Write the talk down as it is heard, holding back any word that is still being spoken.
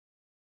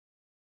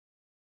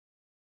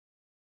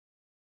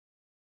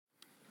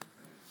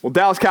Well,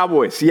 Dallas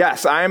Cowboys.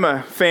 Yes, I am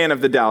a fan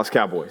of the Dallas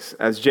Cowboys,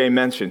 as Jay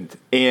mentioned.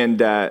 And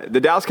the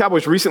Dallas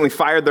Cowboys recently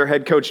fired their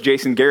head coach,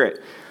 Jason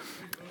Garrett.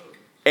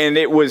 And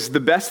it was the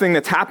best thing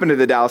that's happened to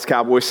the Dallas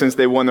Cowboys since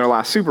they won their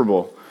last Super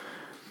Bowl.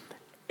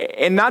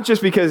 And not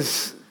just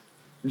because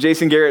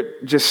Jason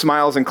Garrett just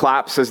smiles and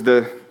claps as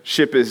the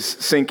ship is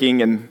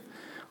sinking and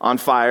on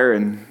fire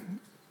and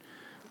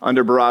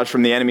under barrage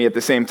from the enemy at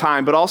the same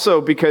time, but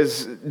also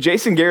because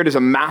Jason Garrett is a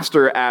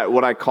master at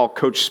what I call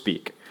coach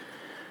speak.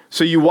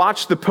 So you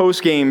watch the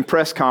post-game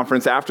press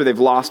conference after they've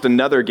lost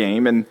another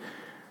game, and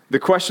the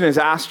question is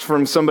asked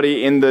from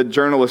somebody in the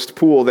journalist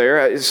pool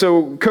there.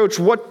 So, Coach,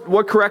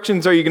 what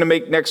corrections are you going to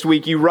make next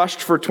week? You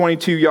rushed for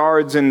 22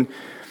 yards, and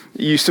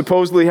you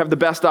supposedly have the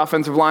best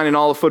offensive line in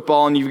all of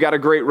football, and you've got a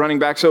great running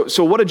back.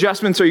 So what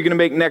adjustments are you going to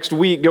make next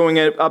week going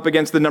up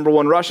against the number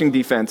one rushing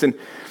defense? And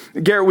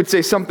Garrett would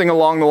say something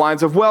along the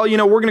lines of, well, we're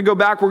going to go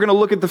back, we're going to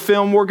look at the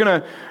film, we're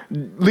going to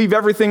leave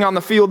everything on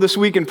the field this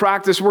week in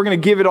practice, we're going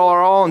to give it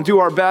our all and do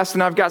our best,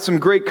 and I've got some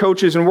great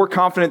coaches, and we're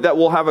confident that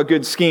we'll have a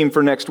good scheme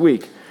for next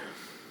week.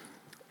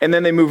 And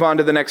then they move on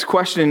to the next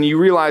question, and you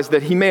realize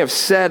that he may have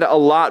said a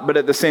lot, but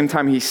at the same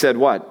time he said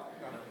what?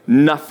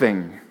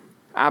 Nothing.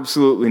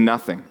 Absolutely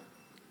nothing.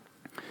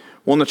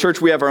 Well, in the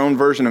church, we have our own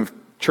version of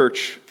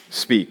church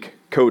speak,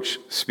 coach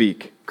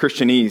speak,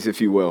 Christianese,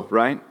 if you will,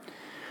 right?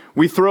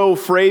 We throw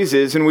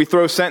phrases and we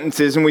throw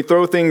sentences and we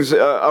throw things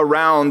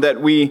around that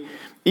we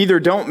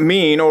either don't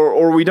mean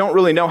or we don't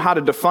really know how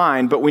to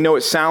define, but we know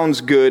it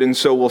sounds good, and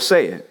so we'll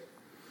say it.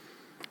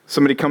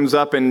 Somebody comes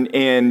up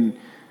and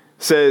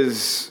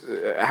says,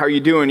 how are you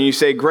doing? And you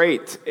say,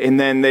 great. And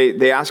then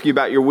they ask you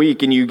about your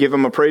week, and you give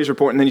them a praise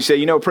report, and then you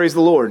say, praise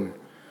the Lord.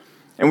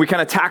 And we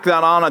kind of tack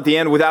that on at the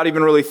end without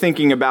even really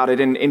thinking about it.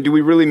 And do we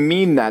really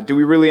mean that? Do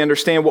we really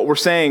understand what we're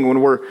saying when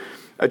we're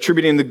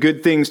attributing the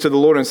good things to the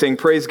Lord and saying,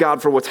 praise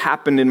God for what's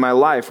happened in my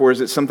life? Or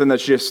is it something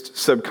that's just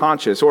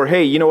subconscious? Or,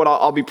 hey, you know what?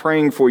 I'll be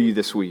praying for you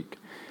this week.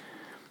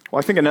 Well,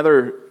 I think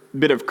another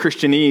bit of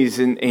Christianese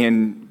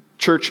and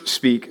church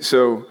speak,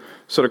 so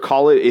to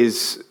call it,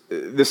 is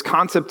this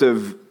concept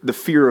of the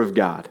fear of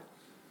God.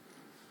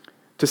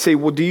 To say,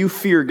 well, do you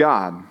fear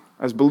God?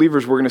 As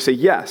believers, we're going to say,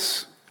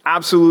 yes,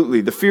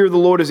 absolutely. The fear of the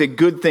Lord is a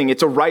good thing.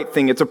 It's a right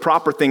thing. It's a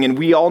proper thing. And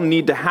we all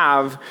need to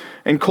have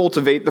and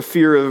cultivate the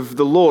fear of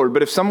the Lord.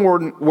 But if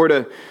someone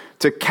were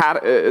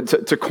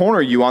to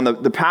corner you on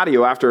the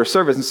patio after a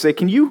service and say,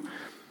 can you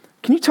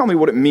tell me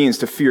what it means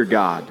to fear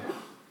God?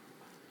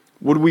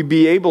 Would we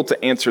be able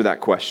to answer that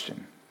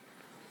question?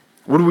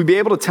 Would we be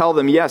able to tell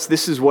them, yes,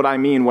 this is what I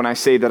mean when I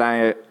say that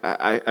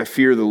I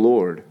fear the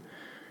Lord?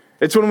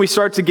 It's when we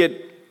start to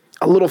get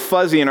a little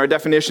fuzzy in our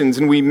definitions,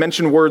 and we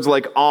mention words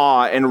like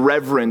awe and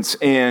reverence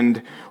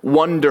and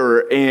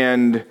wonder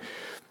and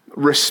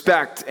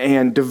respect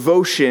and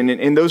devotion,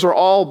 and those are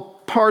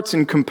all parts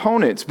and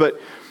components.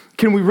 But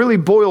can we really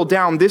boil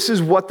down, this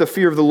is what the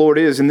fear of the Lord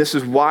is, and this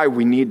is why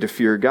we need to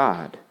fear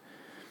God?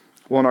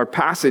 Well, in our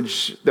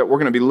passage that we're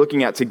going to be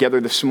looking at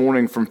together this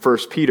morning from 1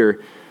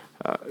 Peter,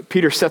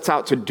 Peter sets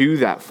out to do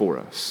that for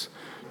us,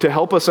 to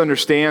help us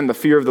understand the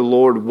fear of the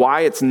Lord,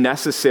 why it's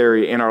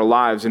necessary in our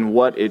lives, and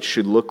what it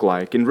should look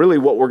like. And really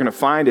what we're going to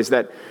find is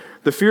that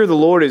the fear of the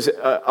Lord is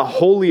a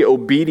holy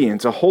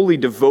obedience, a holy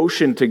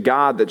devotion to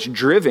God that's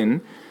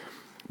driven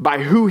by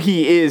who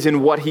He is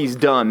and what He's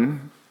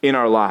done in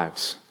our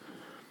lives,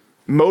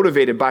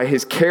 motivated by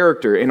His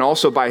character and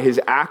also by His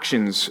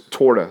actions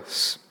toward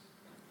us.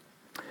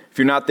 If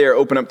you're not there,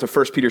 open up to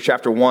 1 Peter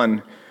chapter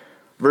 1,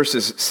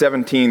 verses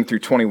 17 through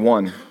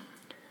 21.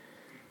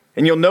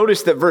 And you'll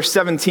notice that verse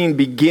 17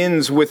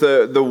 begins with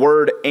the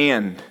word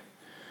and.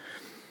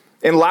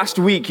 And last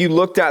week you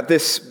looked at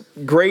this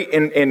great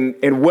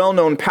and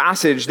well-known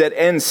passage that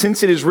ends,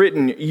 since it is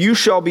written, you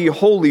shall be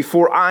holy,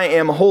 for I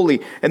am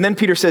holy. And then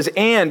Peter says,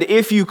 and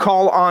if you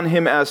call on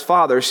Him as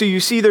Father. So you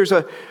see there's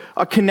a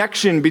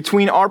connection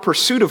between our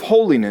pursuit of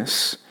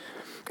holiness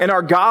and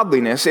our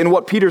godliness and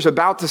what Peter's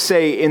about to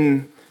say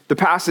in the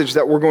passage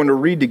that we're going to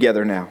read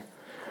together now.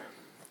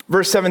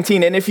 Verse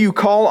 17, and if you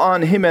call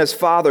on Him as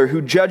Father, who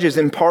judges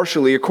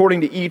impartially according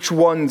to each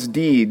one's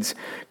deeds,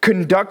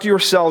 conduct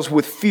yourselves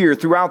with fear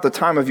throughout the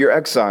time of your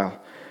exile,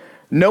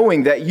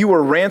 knowing that you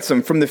were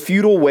ransomed from the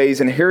futile ways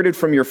inherited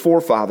from your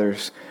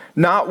forefathers,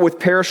 not with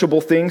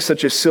perishable things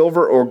such as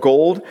silver or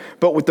gold,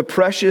 but with the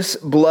precious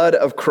blood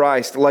of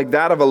Christ, like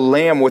that of a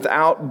lamb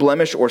without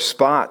blemish or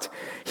spot.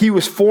 He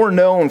was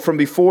foreknown from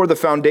before the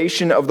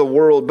foundation of the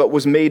world, but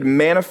was made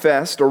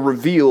manifest or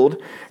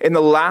revealed in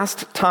the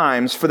last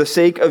times for the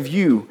sake of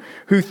you,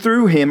 who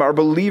through Him are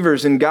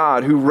believers in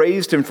God, who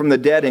raised Him from the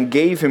dead and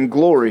gave Him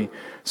glory,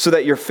 so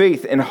that your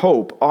faith and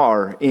hope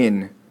are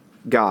in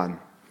God.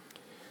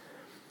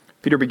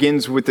 Peter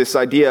begins with this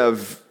idea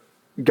of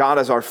God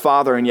as our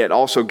Father, and yet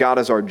also God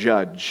as our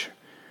judge.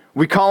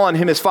 We call on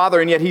Him as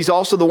Father, and yet He's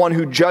also the one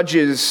who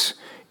judges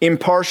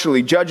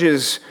impartially,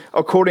 judges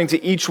according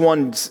to each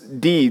one's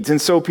deeds.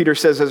 And so Peter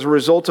says, as a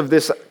result of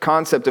this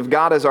concept of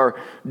God as our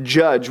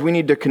judge, we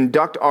need to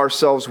conduct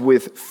ourselves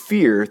with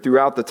fear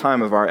throughout the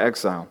time of our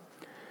exile.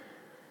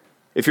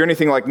 If you're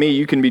anything like me,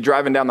 you can be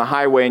driving down the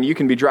highway and you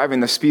can be driving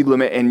the speed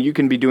limit and you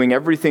can be doing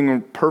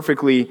everything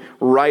perfectly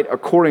right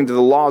according to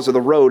the laws of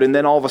the road, and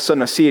then all of a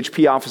sudden a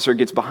CHP officer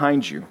gets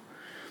behind you.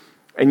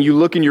 And you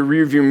look in your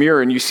rearview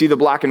mirror and you see the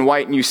black and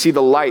white and you see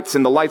the lights,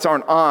 and the lights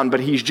aren't on, but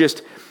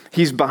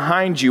he's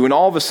behind you, and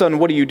all of a sudden,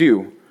 what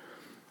do?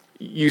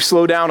 You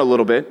slow down a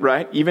little bit,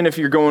 right? Even if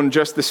you're going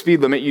just the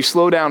speed limit, you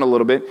slow down a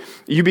little bit.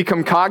 You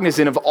become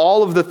cognizant of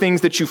all of the things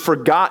that you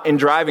forgot in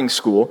driving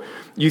school.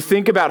 You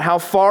think about how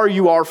far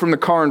you are from the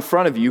car in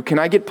front of you. Can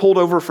I get pulled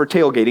over for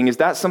tailgating? Is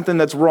that something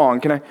that's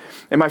wrong?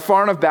 Am I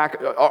far enough back?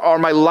 Are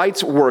my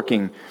lights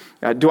working?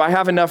 Do I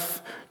have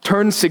enough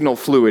turn signal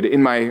fluid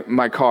in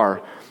my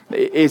car?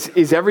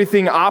 Is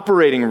everything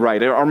operating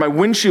right? Are my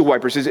windshield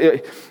wipers?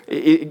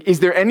 Is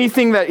there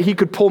anything that he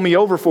could pull me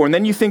over for? And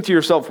then you think to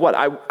yourself, what?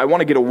 I want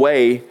to get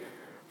away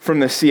from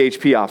the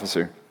CHP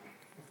officer.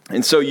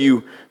 And so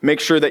you make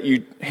sure that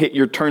you hit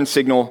your turn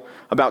signal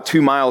about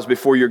 2 miles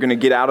before you're going to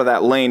get out of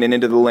that lane and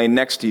into the lane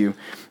next to you.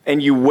 And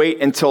you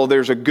wait until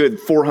there's a good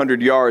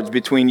 400 yards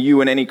between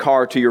you and any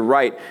car to your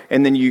right.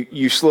 And then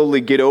you slowly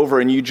get over,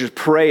 and you just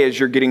pray as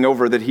you're getting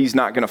over that he's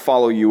not going to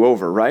follow you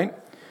over, right?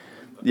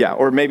 Yeah,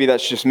 or maybe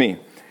that's just me.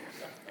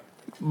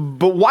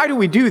 But why do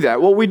we do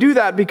that? Well, we do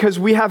that because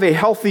we have a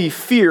healthy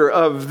fear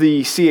of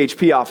the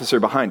CHP officer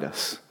behind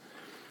us.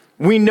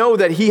 We know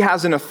that he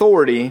has an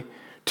authority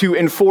to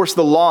enforce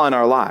the law in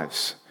our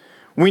lives.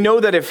 We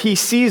know that if he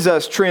sees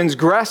us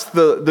transgress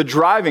the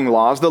driving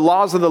laws, the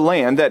laws of the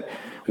land, that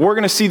we're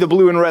going to see the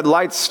blue and red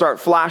lights start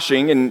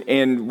flashing,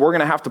 and we're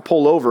going to have to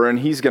pull over, and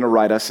he's going to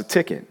write us a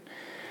ticket.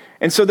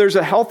 And so there's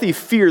a healthy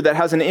fear that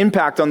has an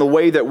impact on the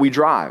way that we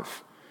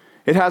drive.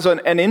 It has an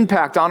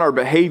impact on our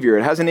behavior.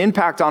 It has an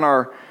impact on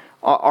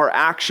our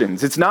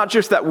actions. It's not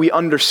just that we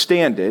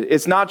understand it.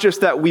 It's not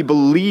just that we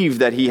believe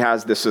that he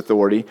has this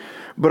authority,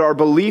 but our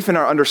belief and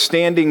our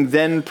understanding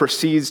then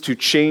proceeds to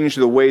change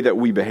the way that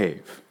we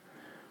behave.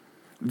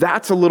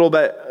 That's a little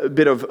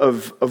bit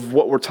of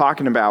what we're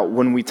talking about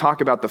when we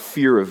talk about the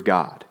fear of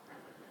God.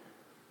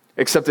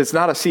 Except it's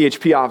not a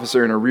CHP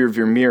officer in a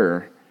rearview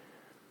mirror.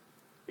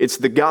 It's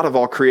the God of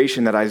all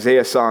creation that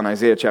Isaiah saw in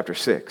Isaiah chapter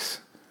 6.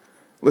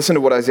 Listen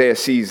to what Isaiah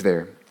sees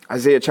there.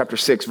 Isaiah chapter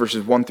 6,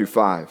 verses 1 through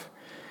 5.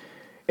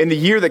 In the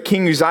year that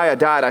King Uzziah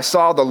died, I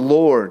saw the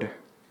Lord,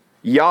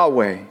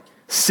 Yahweh,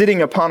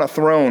 sitting upon a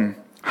throne,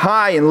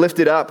 high and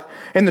lifted up,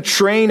 and the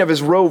train of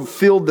his robe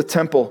filled the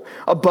temple.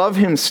 Above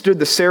him stood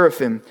the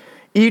seraphim.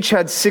 Each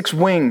had 6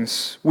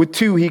 wings. With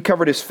 2 he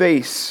covered his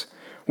face.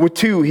 With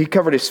 2 he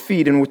covered his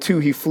feet, and with 2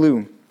 he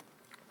flew.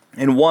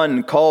 And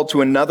one called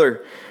to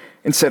another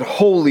and said,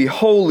 Holy,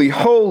 holy,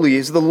 holy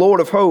is the Lord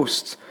of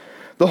hosts.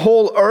 The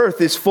whole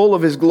earth is full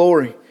of his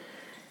glory.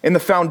 And the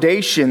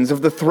foundations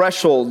of the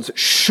thresholds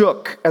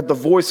shook at the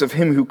voice of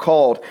him who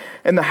called,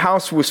 and the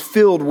house was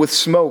filled with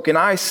smoke. And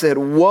I said,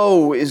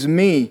 Woe is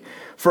me,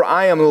 for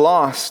I am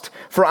lost.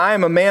 For I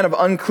am a man of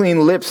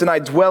unclean lips, and I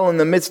dwell in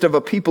the midst of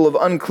a people of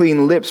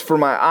unclean lips, for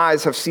my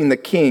eyes have seen the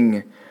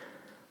King,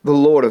 the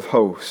Lord of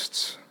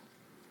hosts.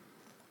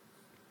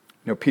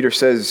 You know, Peter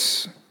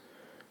says,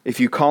 if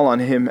you call on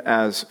him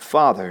as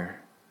Father,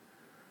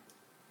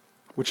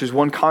 which is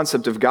one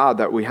concept of God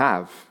that we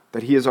have,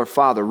 that he is our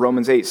Father.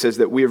 Romans 8 says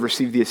that we have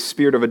received the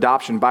Spirit of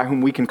adoption by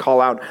whom we can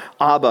call out,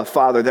 Abba,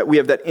 Father, that we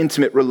have that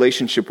intimate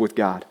relationship with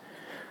God,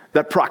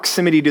 that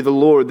proximity to the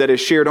Lord that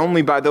is shared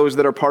only by those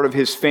that are part of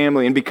his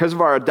family. And because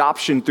of our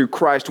adoption through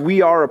Christ,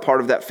 we are a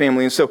part of that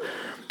family. And so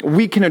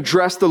we can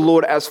address the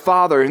Lord as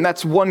Father, and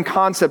that's one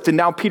concept. And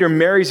now Peter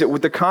marries it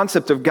with the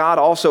concept of God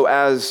also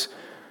as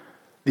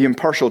the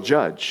impartial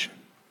judge.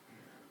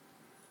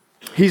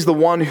 He's the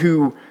one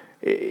who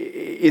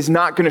is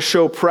not going to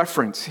show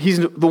preference. He's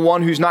the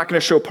one who's not going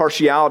to show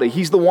partiality.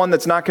 He's the one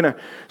that's not going to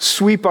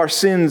sweep our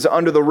sins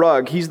under the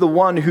rug. He's the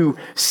one who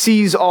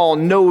sees all,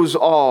 knows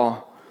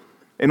all,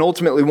 and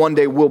ultimately one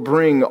day will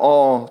bring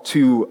all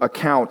to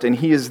account. And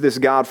he is this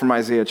God from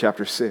Isaiah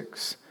chapter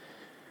 6.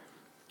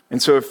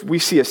 And so if we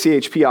see a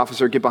CHP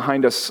officer get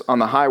behind us on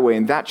the highway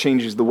and that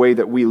changes the way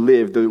that we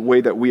live, the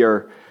way that we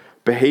are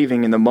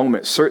behaving in the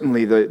moment,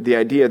 certainly the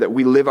idea that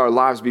we live our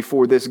lives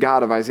before this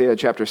God of Isaiah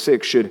chapter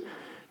 6 should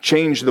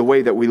change the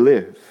way that we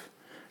live,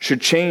 should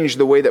change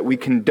the way that we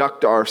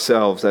conduct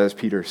ourselves, as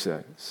Peter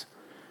says.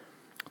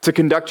 To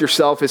conduct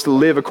yourself is to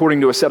live according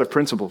to a set of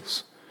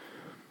principles.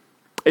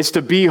 It's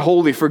to be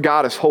holy, for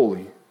God is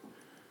holy.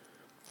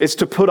 It's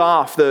to put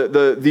off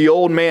the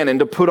old man and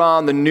to put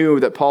on the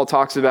new that Paul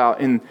talks about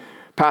in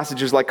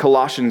passages like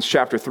Colossians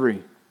chapter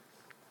 3.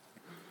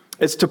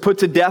 It's to put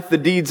to death the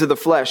deeds of the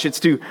flesh. It's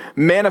to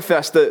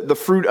manifest the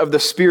fruit of the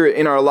Spirit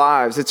in our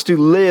lives. It's to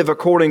live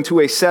according to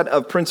a set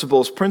of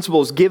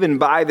principles given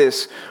by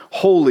this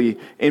holy,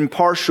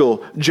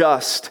 impartial,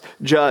 just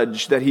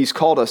judge that he's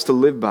called us to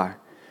live by.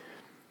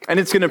 And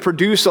it's going to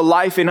produce a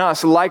life in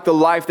us like the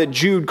life that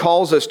Jude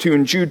calls us to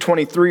in Jude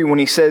 23 when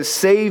he says,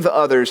 save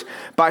others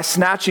by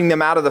snatching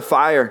them out of the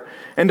fire,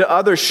 and to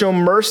others show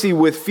mercy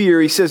with fear.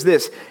 He says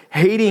this,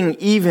 hating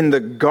even the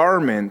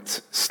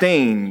garment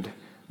stained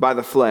by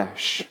the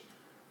flesh.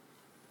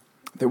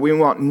 That we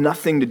want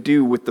nothing to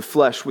do with the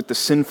flesh, with the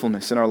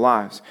sinfulness in our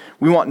lives.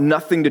 We want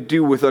nothing to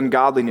do with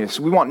ungodliness.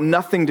 We want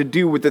nothing to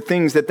do with the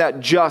things that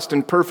just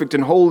and perfect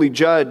and holy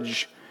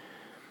judge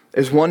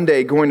is one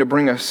day going to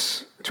bring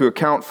us to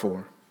account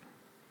for.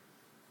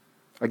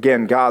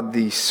 Again, God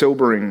the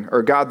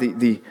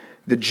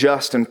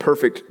just and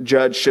perfect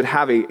judge should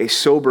have a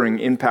sobering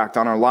impact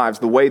on our lives,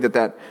 the way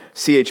that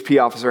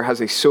CHP officer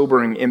has a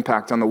sobering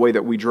impact on the way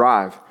that we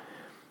drive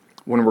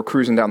when we're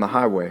cruising down the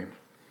highway.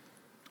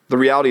 The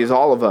reality is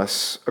all of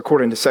us,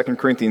 according to 2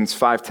 Corinthians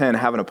 5:10,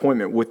 have an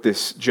appointment with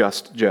this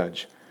just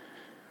judge.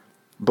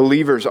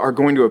 Believers are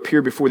going to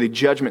appear before the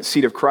judgment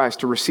seat of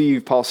Christ to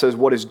receive, Paul says,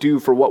 what is due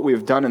for what we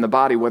have done in the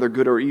body, whether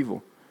good or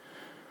evil.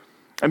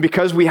 And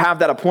because we have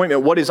that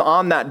appointment, what is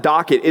on that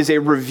docket is a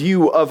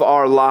review of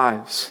our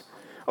lives,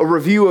 a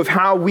review of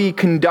how we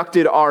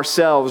conducted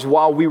ourselves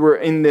while we were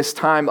in this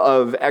time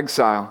of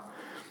exile,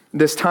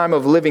 this time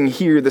of living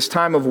here, this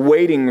time of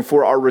waiting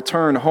for our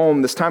return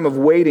home, this time of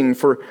waiting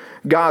for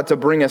God to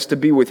bring us to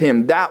be with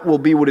Him. That will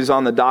be what is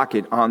on the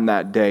docket on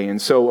that day.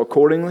 And so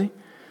accordingly,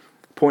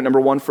 point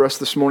number 1 for us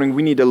this morning,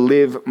 we need to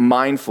live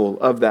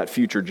mindful of that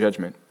future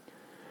judgment.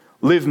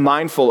 Live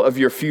mindful of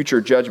your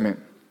future judgment.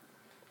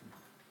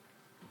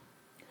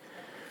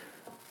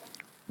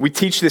 We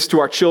teach this to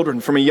our children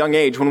from a young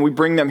age when we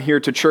bring them here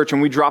to church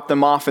and we drop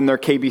them off in their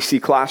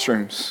KBC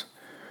classrooms,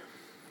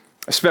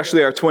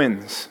 especially our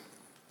twins,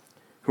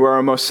 who are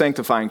our most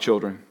sanctifying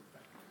children.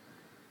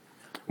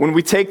 When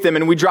we take them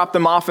and we drop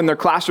them off in their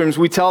classrooms,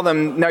 we tell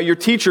them, now your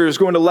teacher is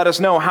going to let us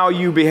know how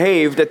you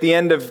behaved at the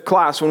end of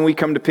class when we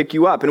come to pick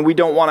you up. And we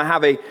don't want to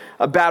have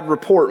a bad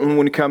report when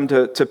we come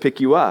to pick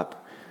you up.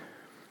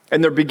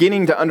 And they're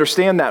beginning to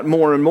understand that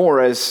more and more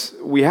as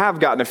we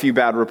have gotten a few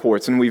bad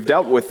reports and we've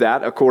dealt with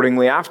that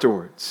accordingly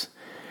afterwards.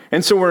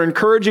 And so we're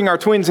encouraging our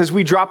twins as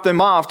we drop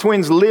them off.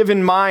 Twins,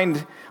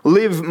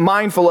 live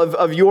mindful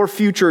of your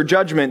future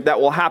judgment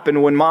that will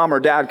happen when mom or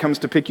dad comes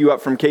to pick you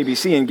up from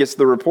KBC and gets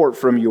the report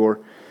from your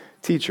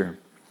teacher.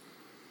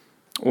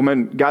 Well,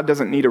 man, God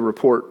doesn't need a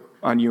report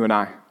on you and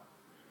I.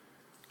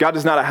 God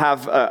does not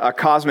have a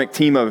cosmic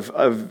team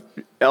of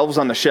elves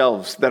on the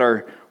shelves that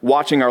are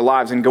watching our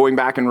lives and going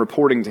back and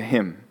reporting to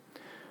Him.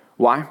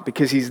 Why?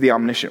 Because He's the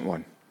omniscient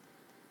one.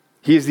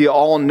 He is the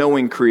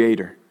all-knowing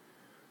creator.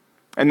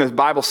 And the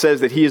Bible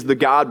says that He is the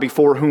God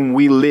before whom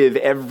we live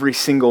every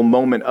single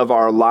moment of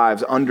our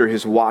lives under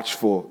His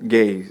watchful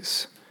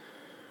gaze.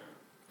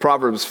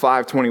 Proverbs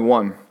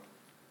 5:21.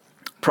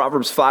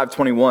 Proverbs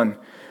 5:21.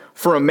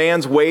 For a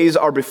man's ways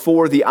are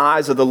before the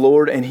eyes of the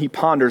Lord, and He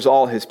ponders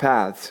all His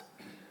paths.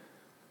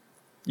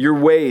 Your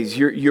ways,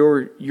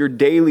 your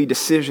daily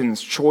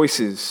decisions,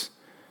 choices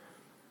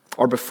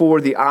are before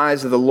the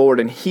eyes of the Lord,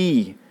 and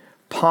He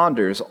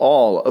ponders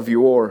all of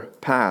your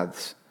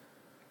paths.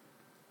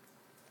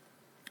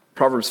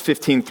 Proverbs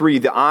 15:3,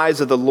 the eyes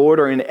of the Lord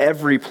are in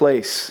every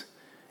place,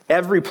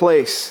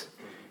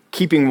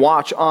 keeping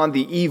watch on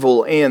the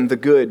evil and the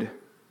good.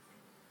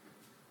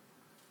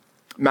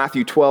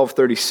 Matthew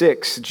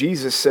 12:36,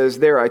 Jesus says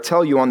there, I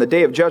tell you, on the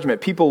day of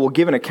judgment, people will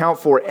give an account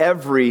for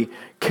every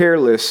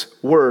careless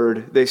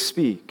word they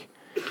speak.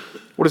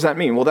 What does that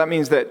mean? Well, that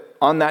means that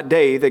on that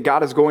day, that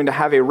God is going to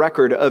have a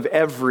record of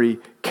every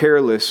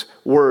careless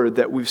word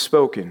that we've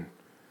spoken.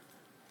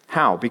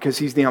 How? Because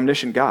He's the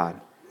omniscient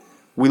God.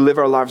 We live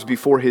our lives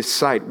before His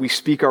sight. We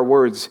speak our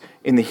words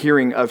in the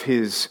hearing of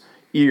His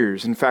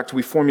ears. In fact,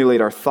 we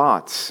formulate our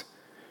thoughts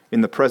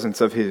in the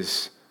presence of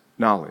His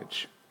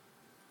knowledge.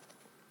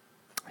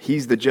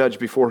 He's the judge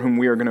before whom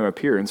we are going to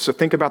appear. And so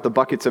think about the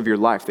buckets of your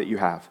life that you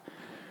have.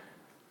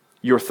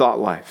 Your thought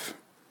life.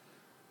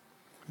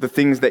 The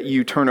things that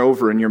you turn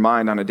over in your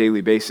mind on a daily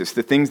basis.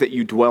 The things that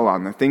you dwell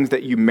on. The things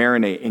that you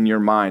marinate in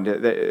your mind.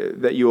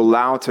 That you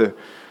allow to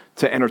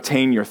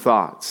entertain your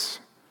thoughts.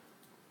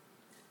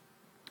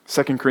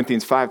 2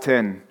 Corinthians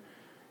 5:10,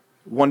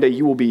 one day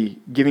you will be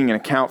giving an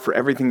account for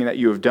everything that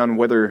you have done,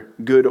 whether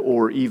good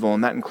or evil,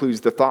 and that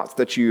includes the thoughts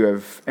that you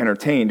have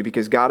entertained,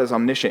 because God is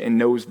omniscient and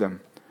knows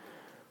them.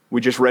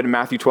 We just read in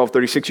Matthew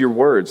 12:36, your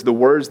words, the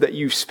words that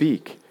you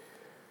speak,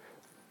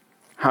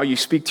 how you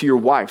speak to your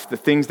wife, the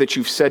things that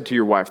you've said to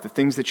your wife, the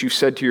things that you've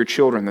said to your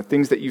children, the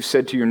things that you've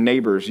said to your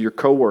neighbors, your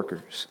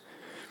coworkers,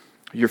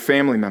 your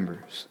family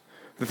members,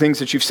 the things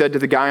that you've said to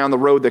the guy on the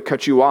road that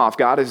cut you off.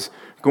 God is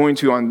going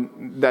to,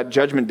 on that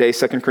judgment day,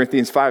 2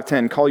 Corinthians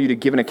 5:10, call you to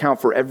give an account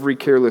for every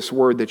careless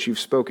word that you've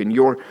spoken.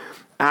 Your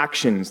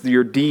actions,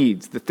 your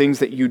deeds, the things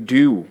that you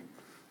do,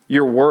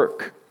 your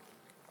work,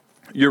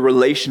 your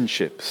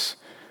relationships,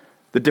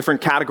 the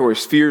different categories,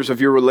 spheres of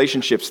your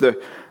relationships, the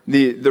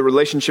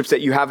relationships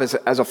that you have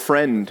as a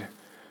friend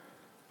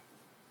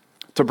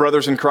to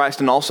brothers in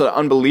Christ and also to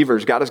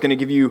unbelievers. God is going to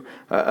give you,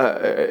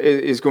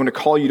 is going to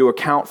call you to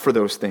account for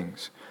those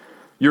things.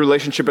 Your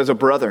relationship as a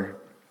brother,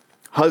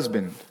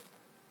 husband,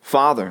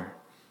 father,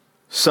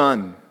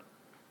 son.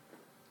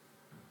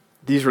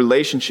 These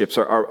relationships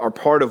are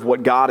part of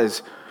what God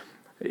is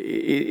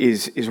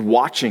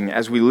watching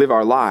as we live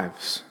our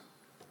lives.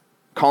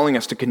 calling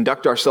us to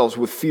conduct ourselves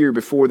with fear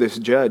before this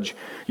judge.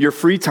 Your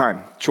free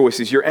time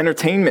choices, your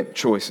entertainment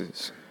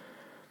choices,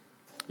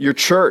 your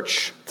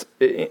church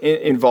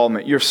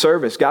involvement, your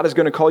service. God is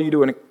going to call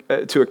you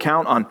to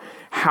account on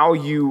how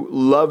you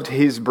loved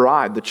his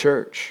bride, the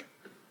church.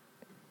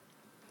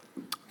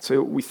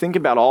 So we think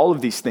about all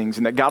of these things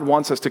and that God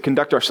wants us to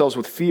conduct ourselves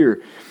with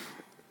fear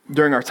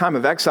during our time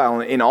of exile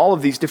in all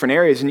of these different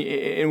areas.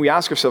 And we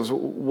ask ourselves,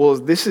 well,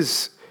 this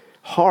is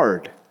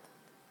hard,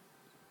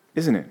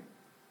 isn't it?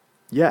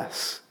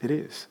 Yes, it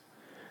is.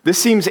 This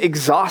seems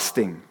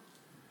exhausting.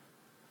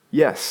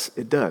 Yes,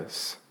 it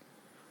does.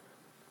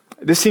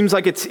 This seems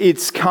like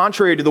it's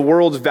contrary to the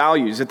world's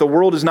values, that the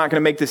world is not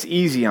going to make this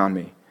easy on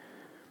me.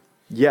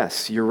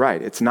 Yes, you're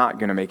right. It's not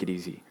going to make it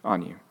easy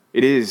on you.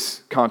 It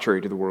is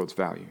contrary to the world's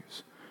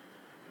values.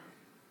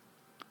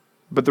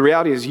 But the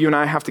reality is you and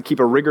I have to keep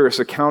a rigorous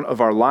account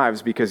of our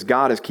lives because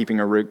God is keeping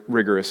a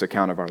rigorous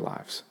account of our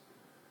lives.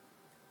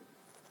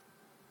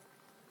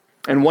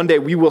 And one day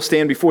we will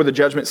stand before the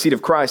judgment seat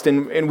of Christ,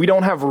 and we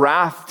don't have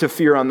wrath to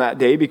fear on that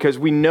day because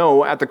we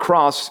know at the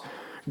cross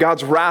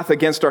God's wrath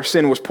against our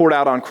sin was poured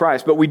out on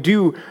Christ. But we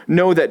do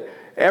know that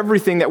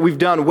everything that we've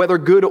done, whether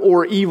good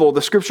or evil,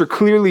 the scripture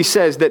clearly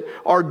says that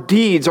our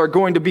deeds are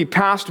going to be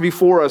passed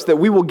before us, that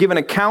we will give an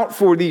account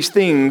for these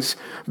things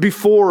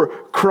before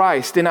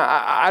Christ. And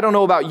I don't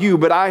know about you,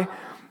 but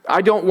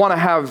I don't want to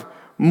have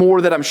more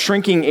that I'm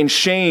shrinking in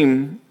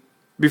shame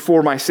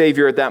before my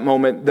Savior at that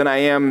moment than I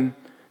am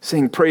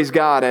saying, praise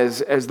God,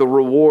 as the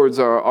rewards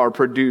are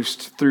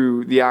produced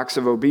through the acts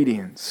of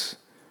obedience.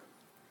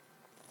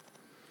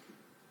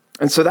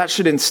 And so that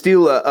should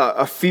instill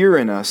a fear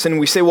in us. And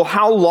we say, well,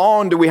 how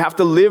long do we have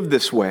to live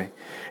this way?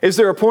 Is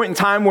there a point in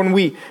time when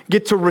we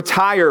get to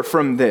retire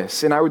from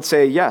this? And I would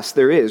say, yes,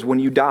 there is. When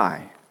you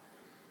die,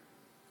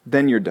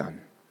 then you're done.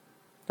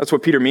 That's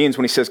what Peter means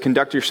when he says,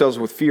 conduct yourselves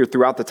with fear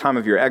throughout the time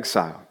of your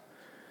exile.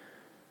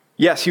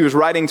 Yes, he was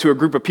writing to a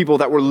group of people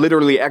that were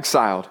literally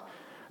exiled.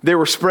 They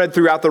were spread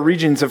throughout the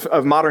regions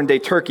of modern-day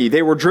Turkey.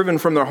 They were driven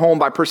from their home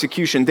by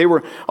persecution. They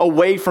were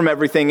away from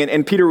everything.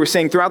 And Peter was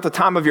saying, throughout the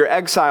time of your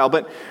exile,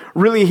 but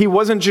really he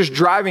wasn't just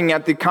driving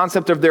at the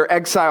concept of their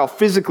exile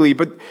physically,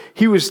 but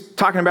he was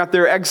talking about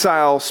their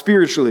exile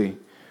spiritually.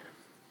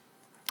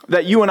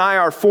 That you and I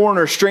are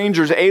foreigners,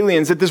 strangers,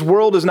 aliens, that this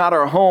world is not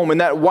our home, and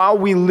that while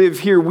we live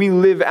here, we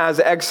live as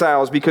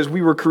exiles because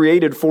we were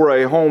created for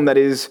a home that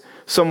is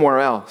somewhere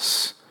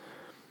else,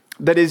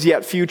 that is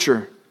yet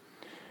future.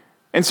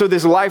 And so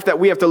this life that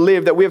we have to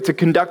live, that we have to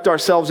conduct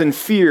ourselves in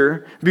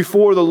fear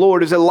before the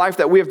Lord, is a life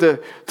that we have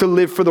to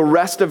live for the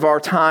rest of our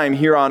time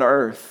here on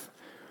earth.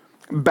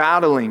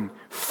 Battling,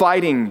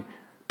 fighting,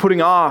 putting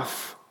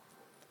off,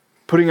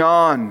 putting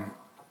on.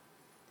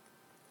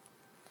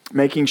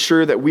 Making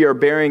sure that we are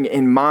bearing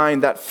in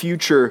mind that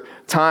future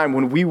time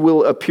when we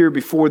will appear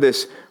before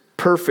this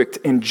perfect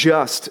and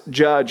just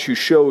judge who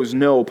shows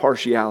no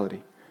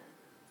partiality.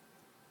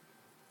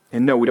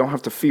 And no, we don't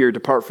have to fear,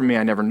 depart from me,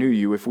 I never knew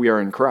you, if we are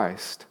in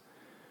Christ.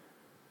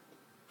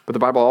 But the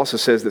Bible also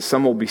says that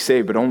some will be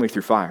saved, but only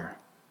through fire.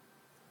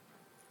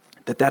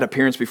 That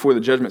appearance before the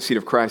judgment seat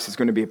of Christ is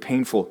going to be a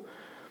painful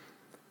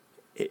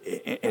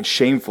and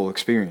shameful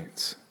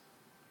experience.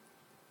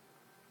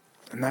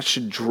 And that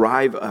should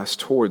drive us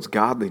towards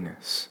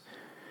godliness.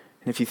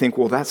 And if you think,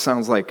 well, that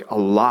sounds like a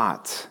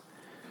lot,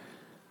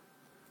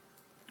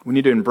 we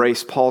need to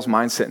embrace Paul's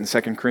mindset in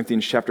 2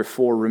 Corinthians chapter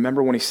 4.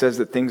 Remember when he says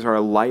that things are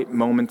a light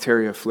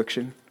momentary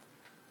affliction?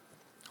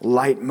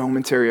 Light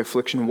momentary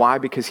affliction. Why?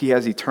 Because he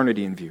has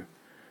eternity in view.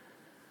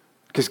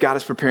 Because God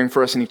is preparing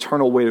for us an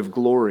eternal weight of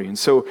glory. And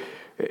so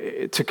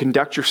to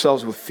conduct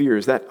yourselves with fear,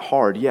 is that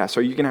hard? Yes.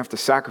 Are you going to have to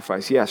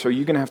sacrifice? Yes. Are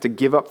you going to have to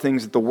give up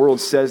things that the world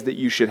says that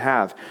you should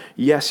have?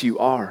 Yes, you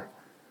are.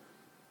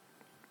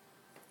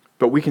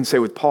 But we can say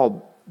with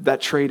Paul,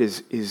 that trade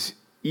is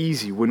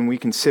easy when we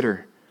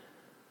consider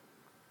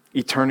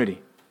eternity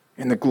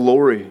and the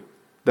glory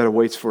that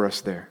awaits for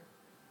us there.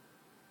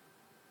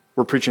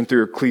 We're preaching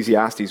through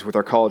Ecclesiastes with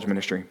our college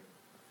ministry.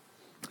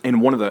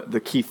 And one of the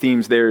key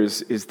themes there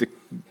is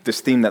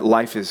this theme that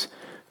life is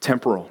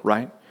temporal,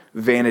 right?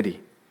 Vanity.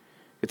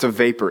 It's a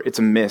vapor. It's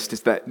a mist.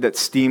 It's that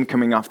steam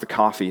coming off the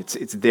coffee.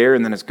 It's there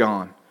and then it's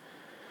gone.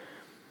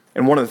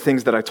 And one of the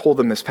things that I told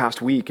them this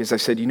past week is I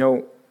said,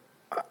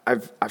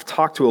 I've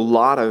talked to a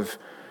lot of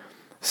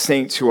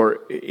saints who are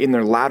in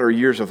their latter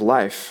years of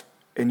life.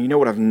 And you know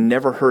what I've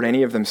never heard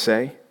any of them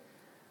say?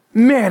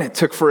 Man, it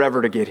took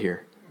forever to get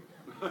here.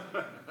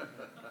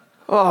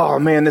 Oh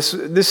man, this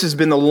has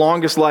been the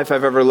longest life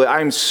I've ever lived.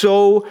 I'm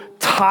so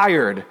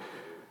tired.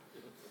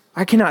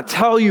 I cannot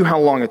tell you how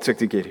long it took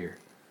to get here.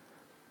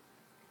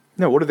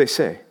 No, what do they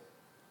say?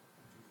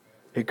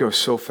 It goes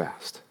so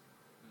fast.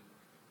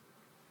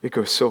 It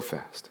goes so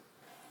fast.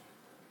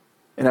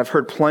 And I've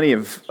heard plenty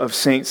of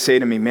saints say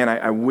to me, man,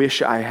 I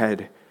wish I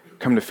had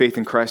come to faith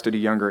in Christ at a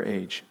younger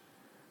age.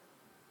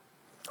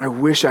 I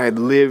wish I had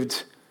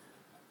lived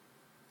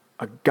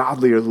a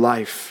godlier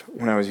life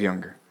when I was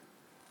younger.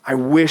 I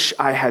wish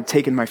I had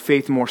taken my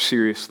faith more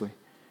seriously.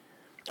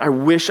 I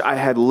wish I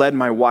had led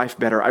my wife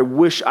better. I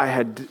wish I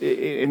had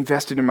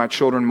invested in my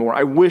children more.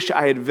 I wish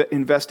I had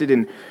invested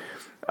in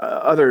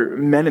other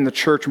men in the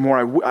church more.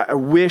 I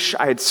wish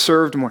I had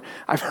served more.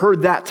 I've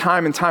heard that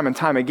time and time and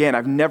time again.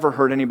 I've never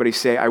heard anybody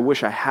say, I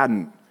wish I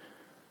hadn't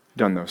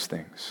done those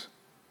things.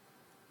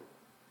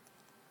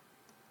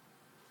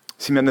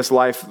 See, men, this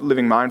life,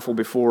 living mindful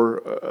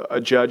before a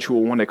judge who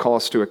will one day call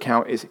us to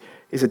account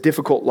is a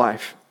difficult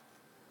life.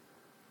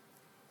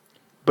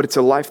 But it's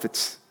a life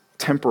that's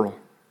temporal.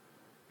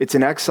 It's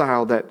an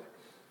exile that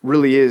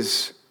really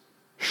is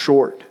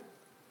short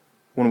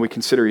when we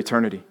consider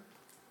eternity.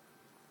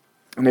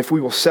 And if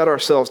we will set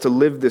ourselves to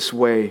live this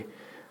way,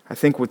 I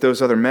think with those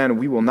other men,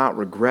 we will not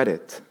regret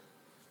it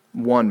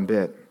one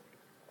bit.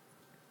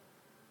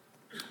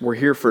 We're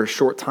here for a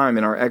short time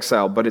in our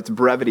exile, but its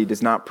brevity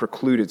does not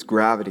preclude its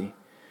gravity.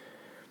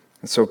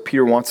 And so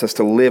Peter wants us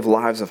to live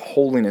lives of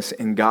holiness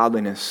and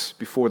godliness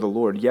before the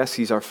Lord. Yes,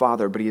 he's our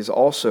Father, but he is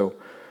also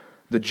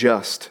the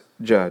just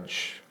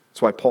judge.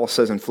 That's why Paul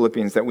says in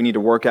Philippians that we need to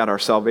work out our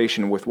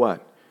salvation with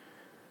what?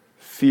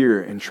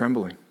 Fear and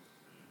trembling.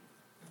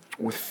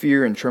 With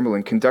fear and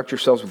trembling. Conduct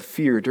yourselves with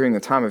fear during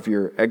the time of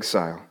your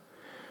exile.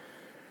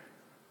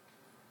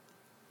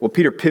 Well,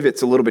 Peter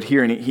pivots a little bit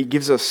here, and he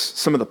gives us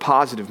some of the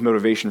positive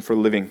motivation for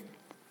living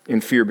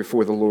in fear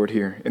before the Lord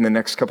here in the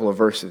next couple of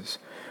verses.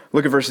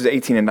 Look at verses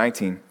 18 and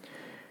 19.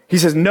 He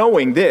says,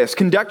 knowing this,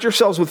 conduct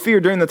yourselves with fear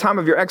during the time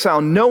of your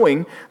exile,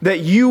 knowing that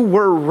you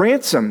were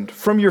ransomed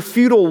from your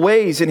futile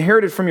ways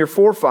inherited from your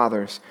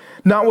forefathers,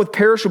 not with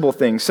perishable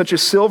things such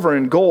as silver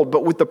and gold,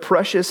 but with the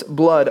precious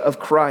blood of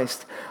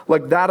Christ,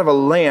 like that of a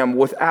lamb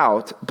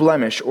without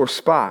blemish or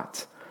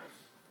spot.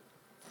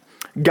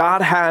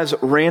 God has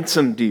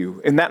ransomed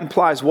you, and that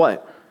implies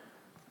what?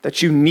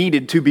 That you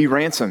needed to be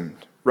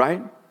ransomed,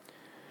 right?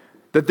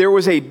 That there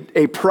was a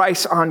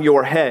price on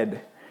your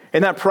head.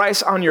 And that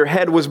price on your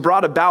head was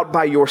brought about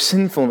by your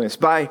sinfulness,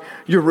 by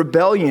your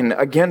rebellion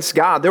against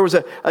God. There was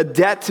a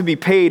debt to be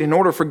paid in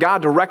order for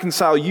God to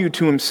reconcile you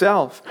to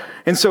himself.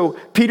 And so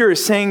Peter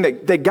is saying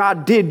that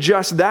God did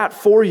just that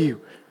for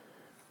you.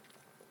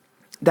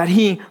 That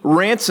he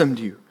ransomed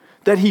you.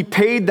 That he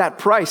paid that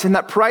price. And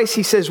that price,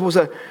 he says, was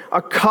a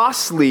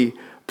costly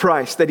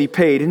price that he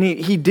paid. And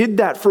he did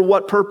that for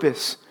what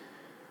purpose?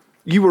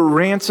 You were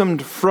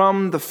ransomed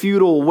from the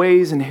futile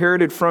ways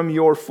inherited from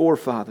your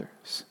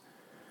forefathers.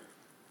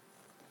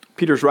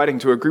 Peter's writing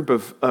to a group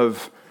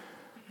of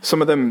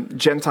some of them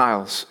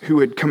Gentiles who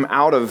had come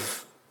out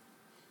of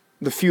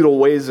the futile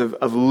ways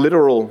of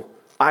literal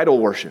idol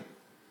worship,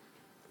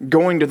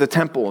 going to the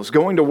temples,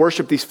 going to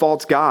worship these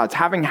false gods,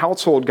 having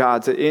household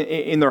gods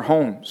in their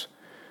homes.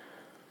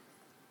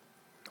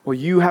 Well,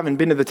 you haven't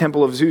been to the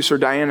temple of Zeus or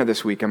Diana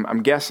this week,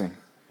 I'm guessing.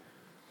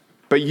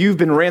 But you've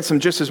been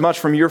ransomed just as much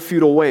from your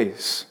futile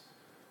ways.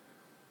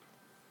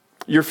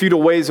 Your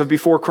futile ways of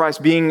before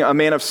Christ being a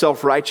man of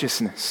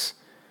self-righteousness.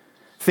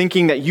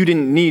 Thinking that you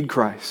didn't need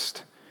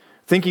Christ.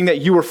 Thinking that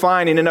you were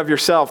fine in and of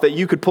yourself, that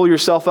you could pull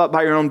yourself up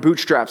by your own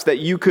bootstraps, that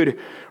you could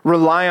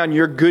rely on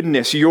your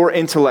goodness, your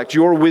intellect,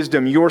 your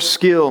wisdom, your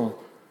skill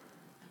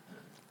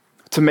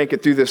to make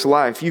it through this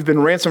life. You've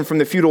been ransomed from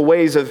the futile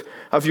ways of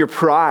your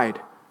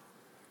pride,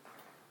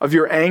 of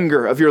your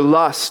anger, of your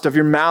lust, of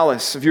your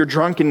malice, of your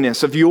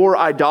drunkenness, of your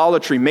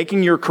idolatry,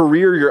 making your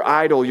career your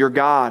idol, your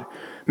God,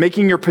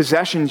 making your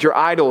possessions your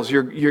idols,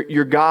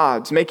 your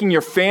gods, making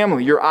your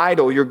family your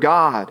idol, your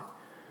God.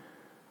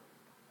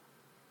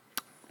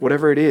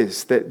 Whatever it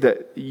is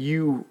that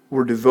you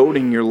were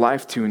devoting your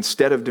life to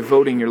instead of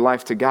devoting your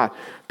life to God.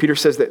 Peter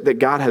says that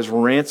God has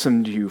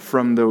ransomed you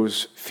from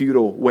those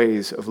futile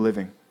ways of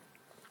living.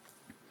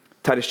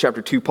 Titus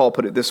chapter 2, Paul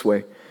put it this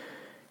way.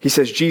 He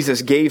says,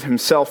 Jesus gave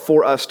himself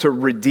for us to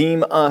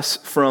redeem us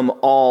from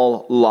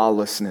all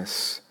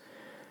lawlessness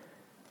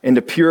and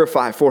to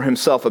purify for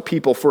himself a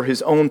people for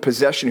his own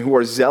possession who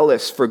are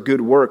zealous for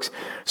good works.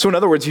 So in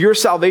other words, your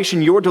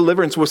salvation, your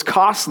deliverance was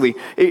costly.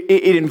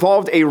 It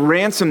involved a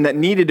ransom that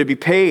needed to be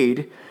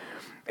paid.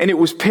 And it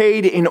was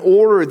paid in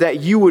order that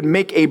you would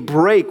make a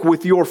break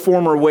with your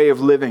former way of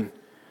living.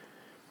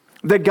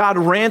 That God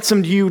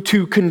ransomed you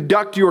to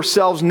conduct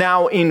yourselves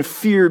now in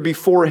fear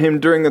before him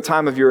during the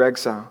time of your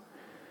exile.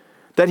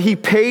 That he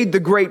paid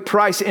the great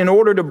price in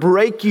order to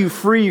break you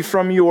free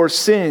from your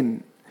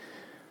sin.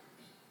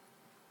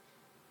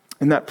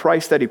 And that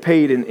price that he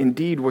paid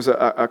indeed was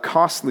a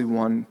costly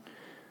one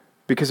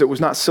because it was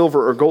not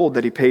silver or gold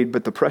that he paid,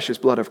 but the precious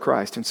blood of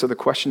Christ. And so the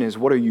question is,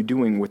 what are you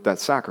doing with that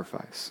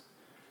sacrifice?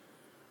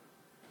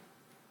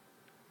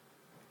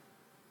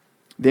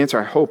 The answer,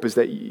 I hope, is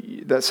that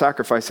that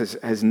sacrifice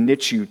has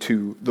knit you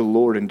to the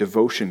Lord in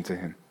devotion to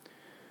him.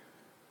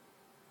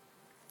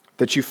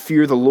 That you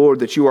fear the Lord,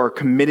 that you are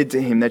committed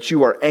to him, that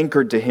you are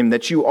anchored to him,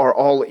 that you are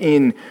all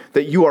in,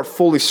 that you are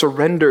fully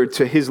surrendered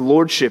to his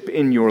lordship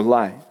in your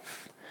life.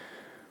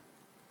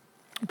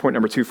 Point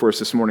number 2 for us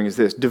this morning is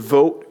this.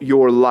 Devote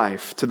your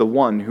life to the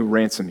one who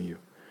ransomed you.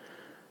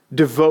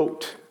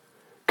 Devote,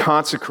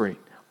 consecrate,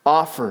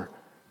 offer,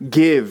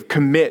 give,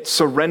 commit,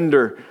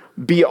 surrender,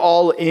 be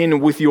all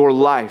in with your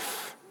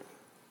life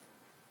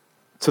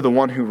to the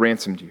one who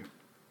ransomed you.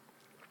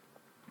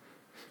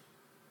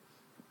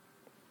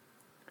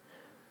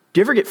 Do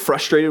you ever get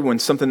frustrated when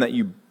something that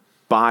you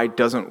buy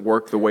doesn't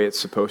work the way it's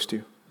supposed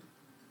to?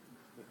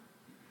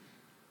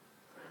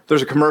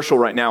 There's a commercial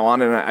right now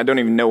on, and I don't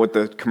even know what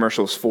the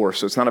commercial is for,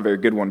 so it's not a very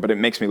good one, but it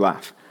makes me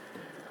laugh.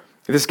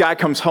 This guy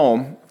comes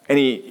home, and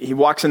he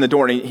walks in the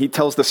door, and he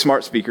tells the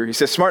smart speaker, he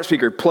says, "Smart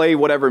speaker, play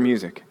whatever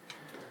music."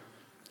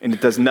 And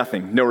it does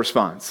nothing, no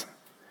response.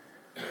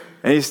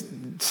 And he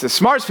says,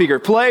 "Smart speaker,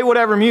 play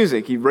whatever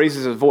music." He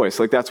raises his voice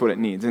like that's what it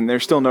needs, and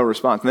there's still no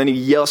response. And then he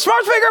yells,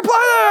 "Smart speaker, play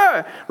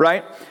that!"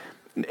 Right?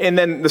 And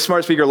then the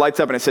smart speaker lights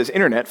up and it says,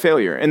 "Internet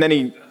failure." And then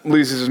he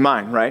loses his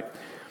mind, right?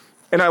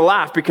 And I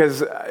laugh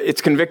because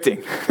it's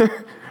convicting,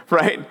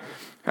 right?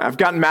 I've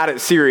gotten mad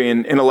at Siri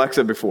and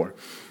Alexa before.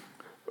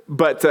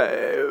 But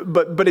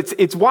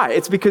it's why?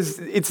 It's because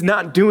it's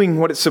not doing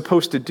what it's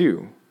supposed to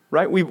do,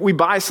 right? We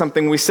buy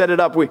something, we set it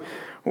up,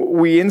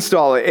 we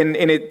install it,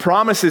 and it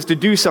promises to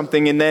do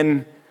something, and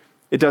then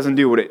it doesn't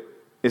do what it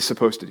is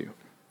supposed to do.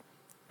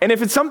 And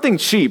if it's something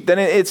cheap, then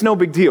it's no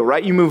big deal,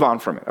 right? You move on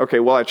from it.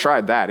 Okay, well, I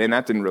tried that, and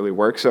that didn't really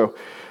work, so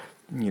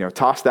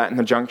toss that in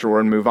the junk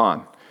drawer and move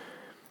on.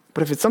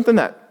 But if it's something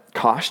that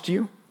cost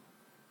you,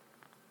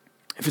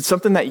 if it's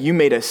something that you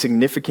made a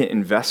significant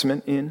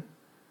investment in,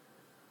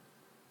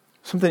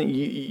 something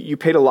you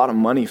paid a lot of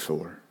money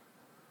for,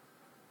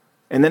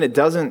 and then it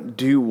doesn't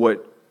do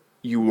what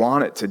you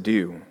want it to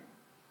do,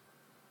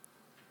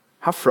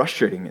 how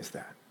frustrating is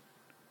that?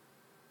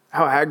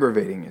 How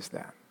aggravating is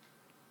that?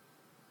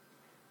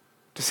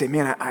 To say,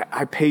 man,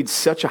 I paid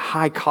such a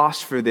high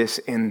cost for this,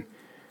 and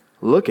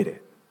look at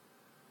it.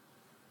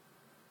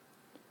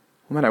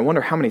 Well, man, I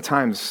wonder how many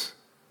times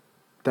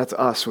that's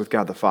us with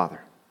God the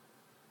Father.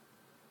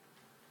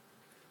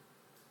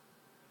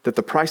 That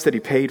the price that he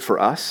paid for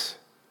us,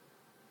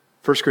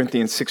 1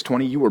 Corinthians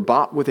 6:20, you were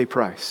bought with a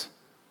price.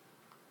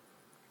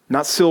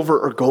 Not silver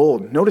or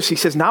gold. Notice he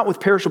says not with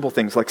perishable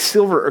things like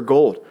silver or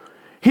gold.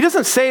 He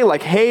doesn't say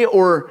like hay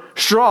or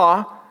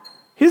straw.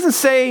 He doesn't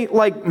say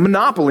like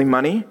monopoly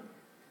money.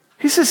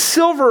 He says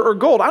silver or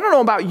gold. I don't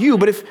know about you,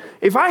 but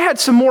if I had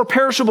some more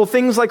perishable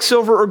things like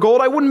silver or gold,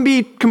 I wouldn't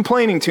be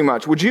complaining too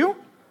much, would you?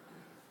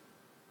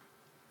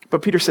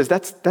 But Peter says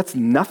that's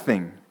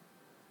nothing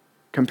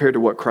compared to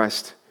what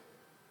Christ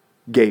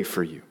gave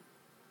for you,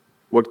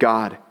 what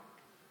God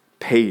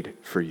paid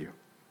for you.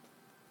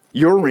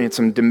 Your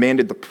ransom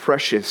demanded the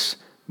precious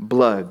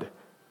blood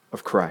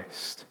of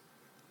Christ.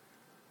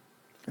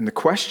 And the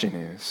question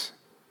is,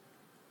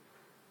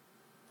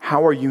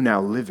 how are you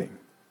now living?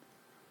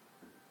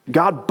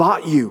 God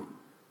bought you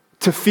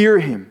to fear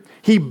him.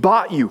 He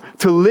bought you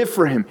to live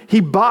for him.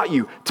 He bought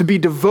you to be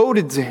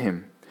devoted to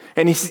him.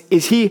 And is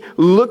he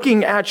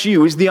looking at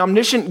you? Is the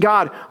omniscient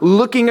God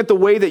looking at the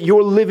way that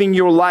you're living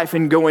your life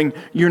and going,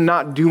 you're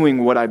not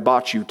doing what I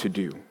bought you to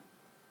do?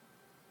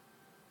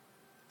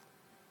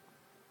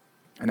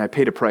 And I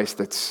paid a price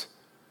that's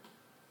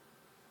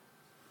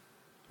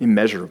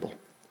immeasurable.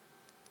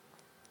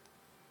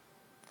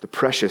 The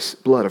precious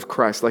blood of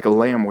Christ, like a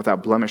lamb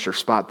without blemish or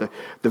spot,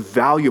 the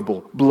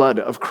valuable blood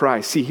of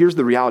Christ. See, here's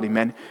the reality,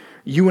 man.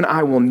 You and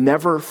I will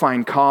never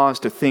find cause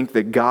to think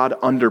that God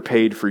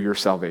underpaid for your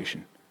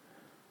salvation.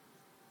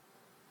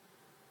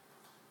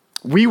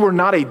 We were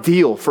not a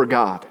deal for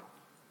God.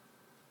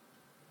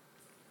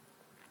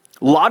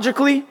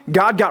 Logically,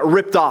 God got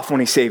ripped off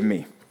when he saved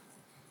me.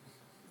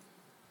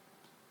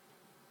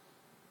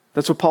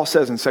 That's what Paul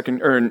says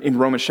in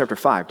Romans chapter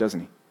 5, doesn't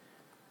he?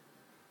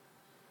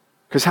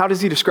 Because how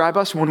does he describe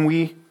us when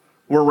we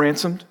were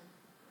ransomed?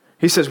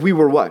 He says we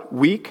were what?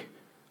 Weak,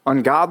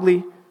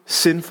 ungodly,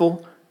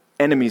 sinful,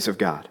 enemies of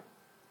God.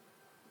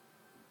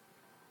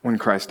 When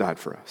Christ died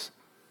for us.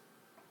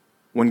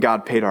 When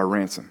God paid our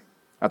ransom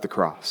at the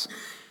cross.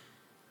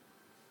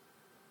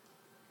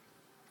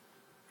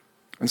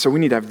 And so we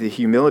need to have the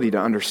humility to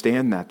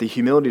understand that. The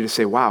humility to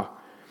say, wow,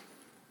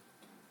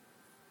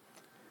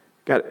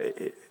 God,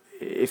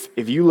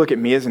 if you look at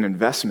me as an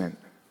investment,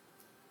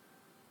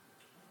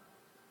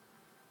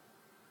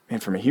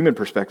 and from a human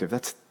perspective,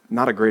 that's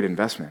not a great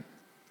investment.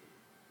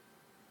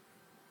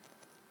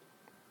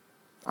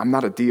 I'm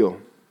not a deal.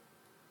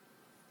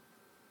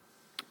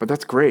 But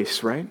that's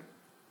grace, right?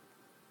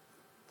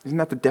 Isn't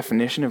that the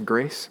definition of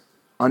grace?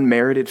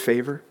 Unmerited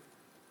favor?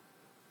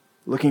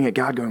 Looking at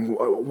God going,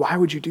 why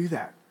would you do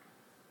that?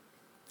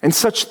 And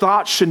such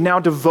thoughts should now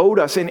devote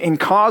us and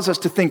cause us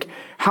to think,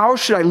 how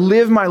should I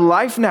live my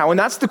life now? And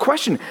that's the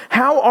question.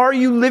 How are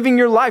you living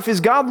your life? Is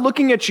God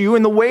looking at you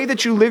in the way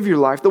that you live your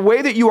life, the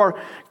way that you are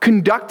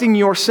conducting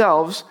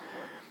yourselves?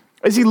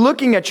 Is he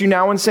looking at you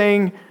now and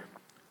saying,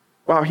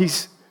 wow,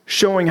 he's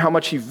showing how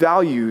much he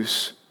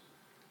values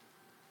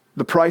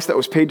the price that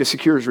was paid to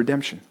secure his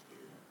redemption?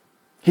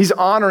 He's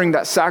honoring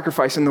that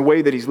sacrifice in the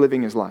way that he's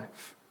living his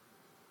life.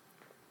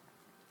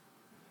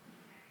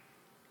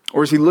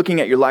 Or is he looking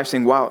at your life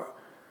saying, wow,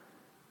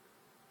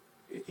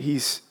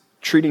 he's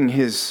treating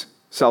his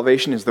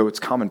salvation as though it's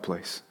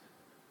commonplace,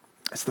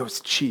 as though it's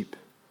cheap?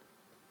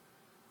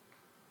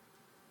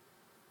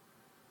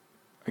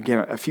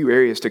 Again, a few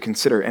areas to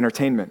consider.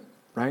 Entertainment.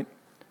 right?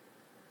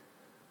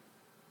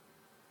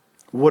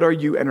 What are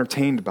you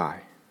entertained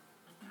by?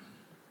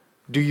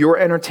 Do your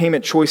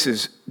entertainment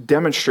choices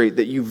demonstrate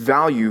that you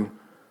value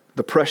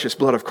the precious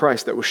blood of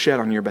Christ that was shed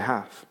on your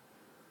behalf?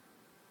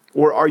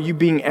 Or are you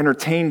being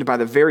entertained by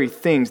the very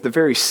things, the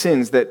very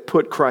sins that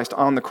put Christ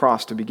on the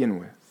cross to begin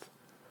with?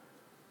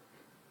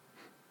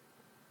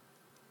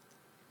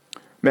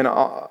 Man,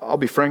 I'll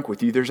be frank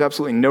with you. There's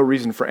absolutely no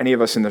reason for any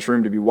of us in this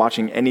room to be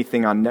watching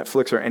anything on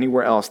Netflix or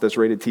anywhere else that's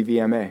rated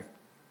TVMA.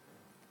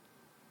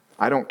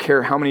 I don't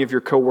care how many of your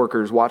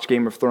coworkers watch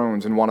Game of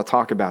Thrones and want to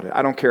talk about it.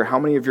 I don't care how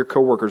many of your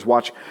coworkers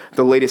watch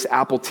the latest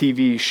Apple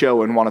TV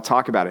show and want to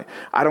talk about it.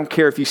 I don't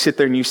care if you sit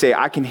there and you say,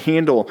 I can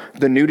handle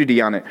the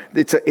nudity on it.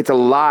 It's a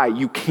lie.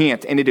 You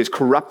can't. And it is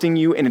corrupting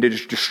you and it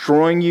is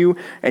destroying you.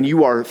 And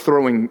you are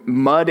throwing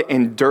mud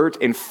and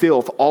dirt and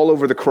filth all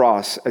over the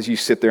cross as you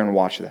sit there and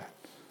watch that.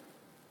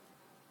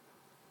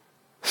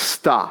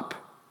 Stop.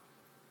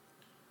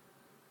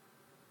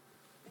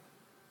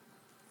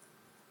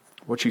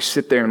 What you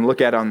sit there and look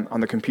at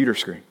on the computer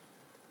screen.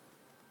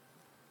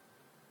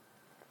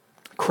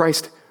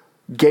 Christ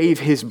gave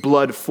his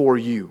blood for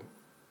you.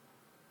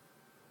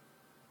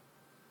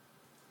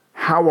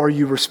 How are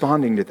you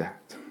responding to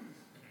that?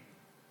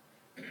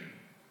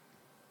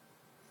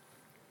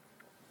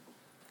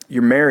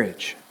 Your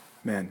marriage,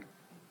 man.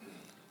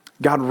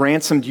 God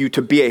ransomed you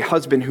to be a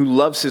husband who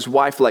loves his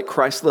wife like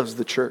Christ loves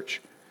the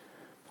church.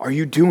 Are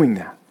you doing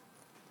that?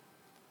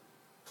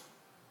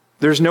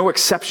 There's no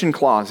exception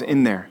clause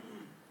in there.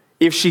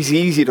 If she's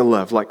easy to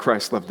love like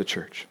Christ loved the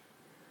church,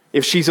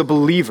 if she's a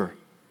believer,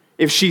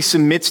 if she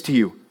submits to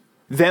you,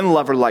 then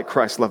love her like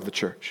Christ loved the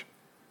church.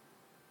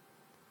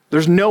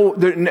 That's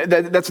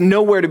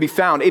nowhere to be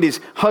found. It is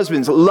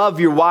husbands, love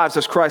your wives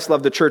as Christ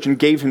loved the church and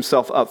gave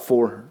himself up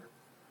for her.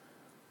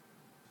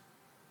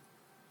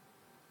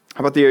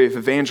 How about the area of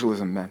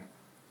evangelism, men?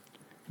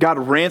 God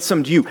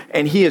ransomed you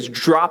and he has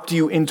dropped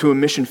you into a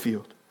mission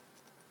field.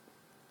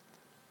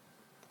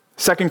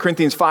 2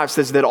 Corinthians 5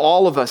 says that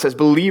all of us as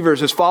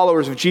believers, as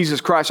followers of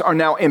Jesus Christ, are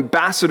now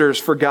ambassadors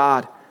for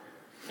God.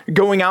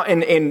 Going out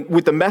and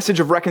with the message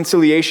of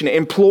reconciliation,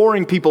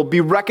 imploring people,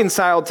 be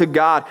reconciled to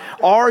God.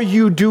 Are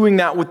you doing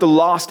that with the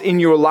lost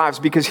in your lives?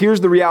 Because here's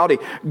the reality.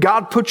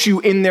 God put you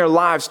in their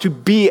lives to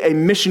be a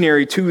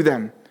missionary to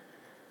them.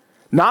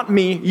 Not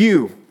me,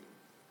 you.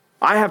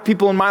 I have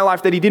people in my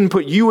life that he didn't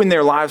put you in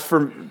their lives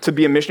to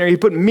be a missionary. He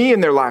put me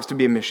in their lives to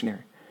be a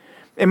missionary.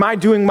 Am I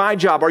doing my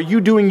job? Are you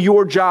doing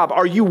your job?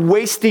 Are you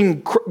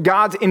wasting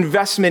God's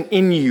investment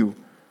in you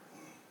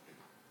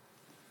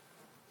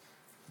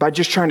by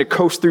just trying to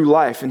coast through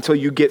life until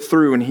you get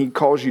through and he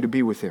calls you to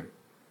be with him?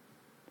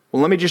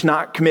 Well, let me just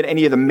not commit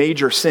any of the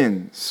major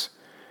sins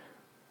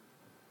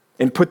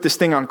and put this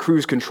thing on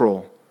cruise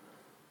control.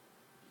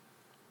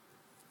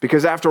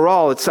 Because after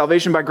all, it's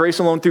salvation by grace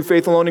alone, through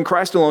faith alone, in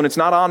Christ alone. It's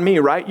not on me,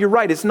 right? You're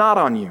right, it's not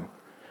on you.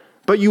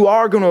 But you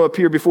are going to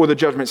appear before the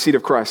judgment seat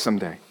of Christ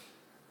someday.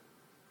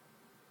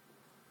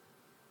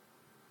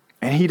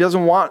 And he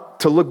doesn't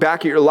want to look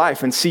back at your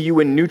life and see you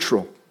in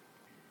neutral.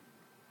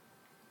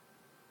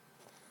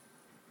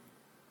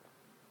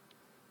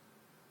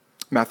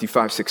 Matthew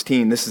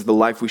 5:16, this is the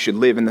life we should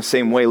live. In the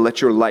same way,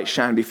 let your light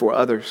shine before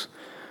others,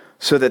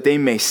 so that they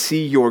may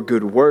see your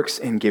good works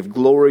and give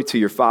glory to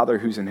your Father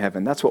who's in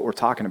heaven. That's what we're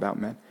talking about,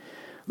 man.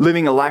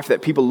 Living a life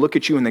that people look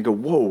at you and they go,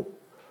 whoa,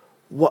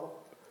 what?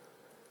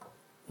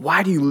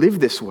 Why do you live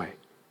this way?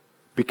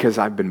 Because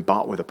I've been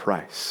bought with a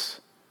price.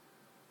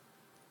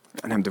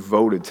 And I'm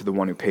devoted to the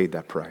one who paid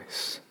that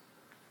price.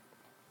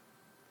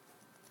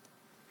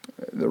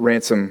 The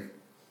ransom,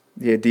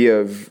 the idea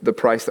of the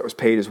price that was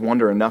paid is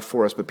wonder enough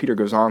for us. But Peter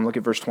goes on, look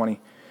at verse 20.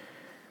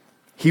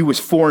 He was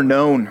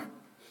foreknown.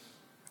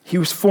 He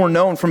was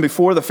foreknown from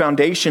before the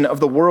foundation of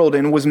the world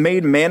and was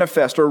made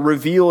manifest or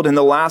revealed in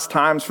the last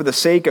times for the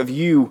sake of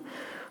you,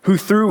 who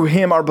through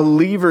him are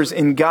believers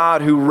in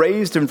God, who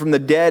raised him from the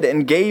dead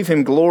and gave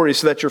him glory,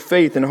 so that your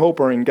faith and hope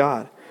are in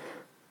God.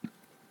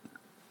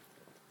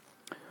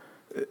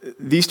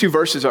 These two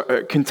verses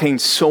contain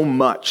so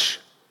much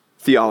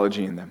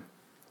theology in them.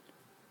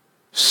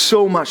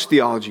 So much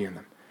theology in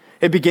them.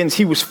 It begins,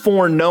 he was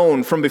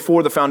foreknown from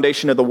before the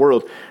foundation of the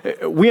world.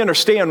 We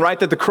understand, right,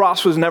 that the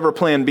cross was never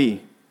plan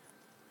B.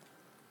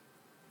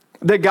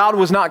 That God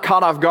was not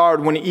caught off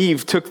guard when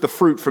Eve took the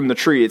fruit from the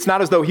tree. It's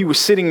not as though he was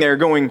sitting there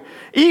going,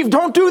 Eve,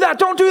 don't do that,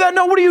 don't do that.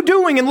 No, what are you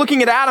doing? And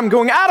looking at Adam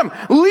going, Adam,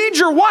 lead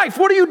your wife.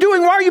 What are you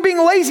doing? Why are you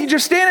being lazy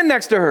just standing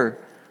next to her?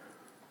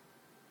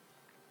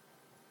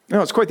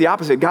 No, it's quite the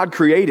opposite. God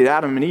created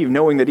Adam and Eve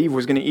knowing that Eve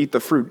was going to eat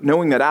the fruit,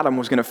 knowing that Adam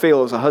was going to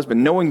fail as a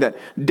husband, knowing that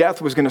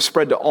death was going to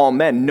spread to all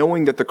men,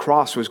 knowing that the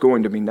cross was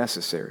going to be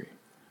necessary.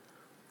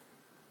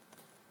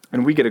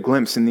 And we get a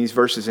glimpse in these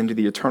verses into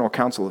the eternal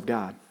counsel of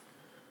God.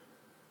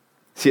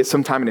 See, at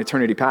some time in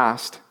eternity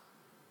past,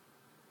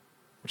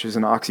 which is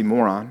an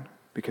oxymoron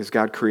because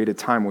God created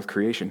time with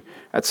creation,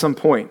 at some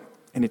point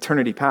in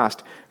eternity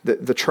past,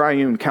 the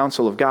triune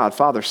counsel of God,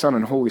 Father, Son,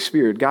 and Holy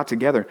Spirit got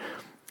together.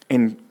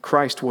 And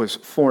Christ was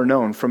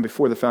foreknown from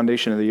before the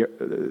foundation of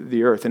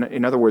the earth.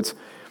 In other words,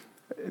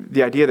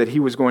 the idea that he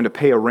was going to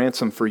pay a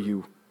ransom for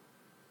you,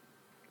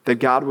 that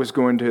God was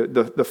going to,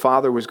 the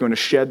Father was going to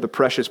shed the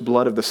precious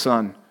blood of the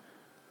Son,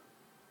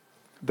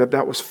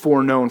 that was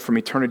foreknown from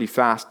eternity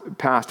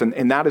past.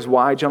 And that is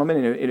why,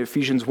 gentlemen, in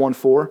Ephesians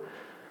 1:4,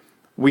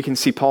 we can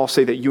see Paul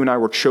say that you and I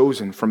were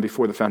chosen from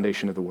before the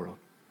foundation of the world.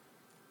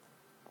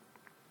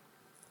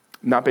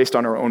 Not based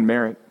on our own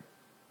merit,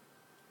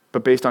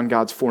 but based on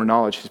God's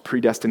foreknowledge, his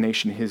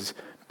predestination, his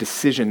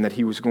decision that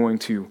he was going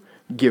to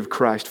give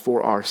Christ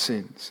for our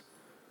sins.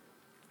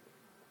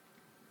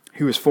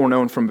 He was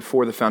foreknown from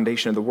before the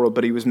foundation of the world,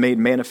 but he was made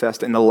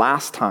manifest in the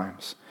last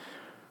times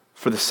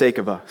for the sake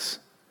of us.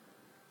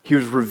 He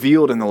was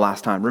revealed in the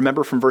last time.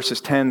 Remember from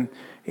verses 10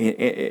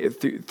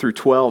 through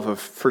 12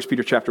 of 1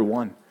 Peter chapter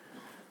 1,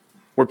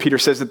 where Peter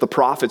says that the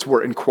prophets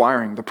were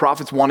inquiring. The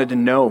prophets wanted to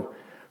know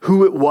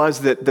who it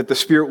was that the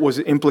Spirit was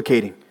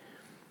implicating.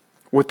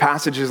 With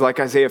passages like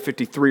Isaiah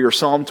 53 or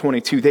Psalm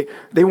 22,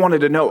 they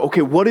wanted to know,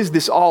 okay, what is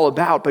this all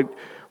about? But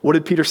what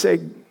did Peter say?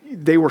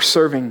 They were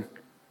serving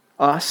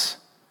us,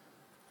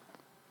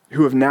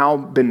 who have now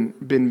been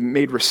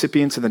made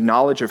recipients of the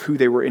knowledge of who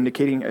they were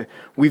indicating.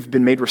 We've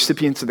been made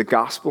recipients of the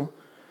gospel.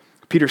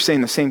 Peter's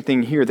saying the same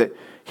thing here, that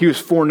he was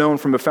foreknown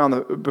from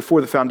before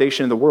the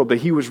foundation of the world, but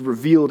he was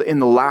revealed in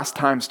the last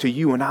times to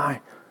you and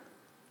I.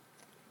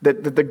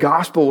 That the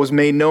gospel was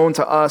made known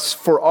to us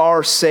for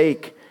our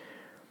sake,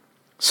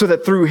 so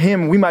that through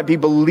him we might be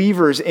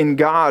believers in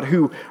God,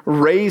 who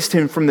raised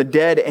him from the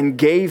dead and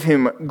gave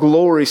him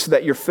glory, so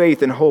that your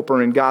faith and hope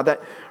are in God.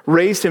 That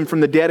raised him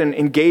from the dead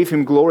and gave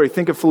him glory.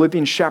 Think of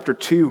Philippians chapter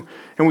 2,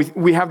 and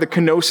we have the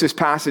kenosis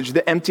passage,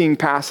 the emptying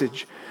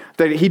passage,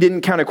 that he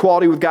didn't count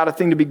equality with God a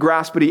thing to be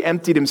grasped, but he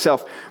emptied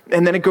himself.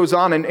 And then it goes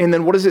on, and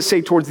then what does it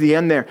say towards the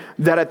end there?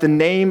 That at the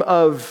name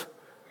of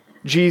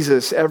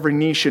Jesus, every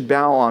knee should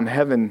bow on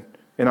heaven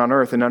and on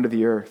earth and under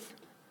the earth.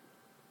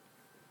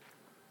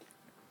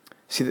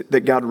 See,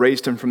 that God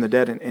raised him from the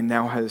dead and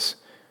now has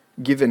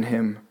given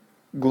him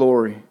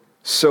glory,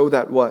 so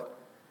that what?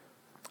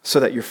 So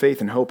that your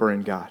faith and hope are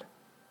in God.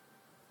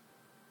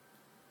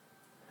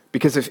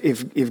 Because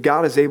if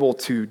God is able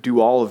to do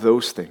all of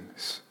those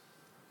things,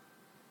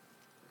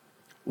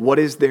 what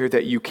is there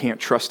that you can't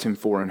trust him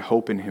for and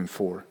hope in him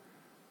for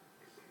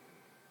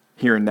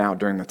here and now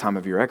during the time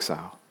of your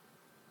exile?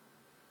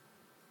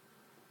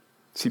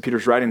 See,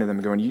 Peter's writing to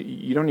them going,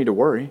 you don't need to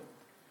worry.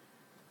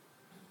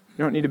 You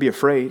don't need to be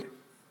afraid.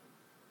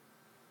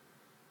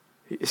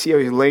 You see how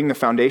he's laying the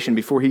foundation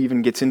before he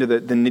even gets into the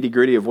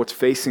nitty-gritty of what's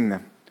facing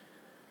them.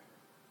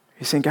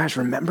 He's saying, guys,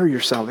 remember your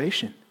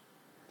salvation.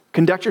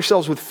 Conduct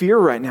yourselves with fear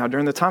right now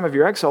during the time of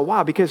your exile.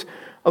 Why? Because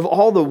of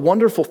all the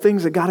wonderful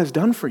things that God has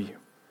done for you.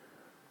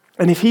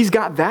 And if he's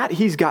got that,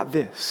 he's got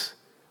this.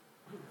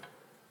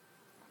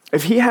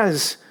 If he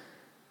has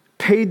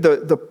paid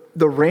the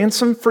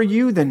ransom for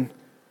you, then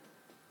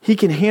he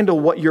can handle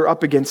what you're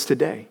up against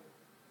today.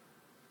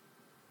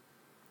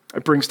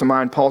 It brings to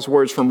mind Paul's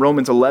words from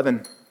Romans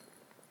 11,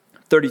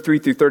 33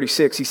 through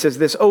 36. He says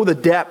this, Oh, the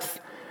depth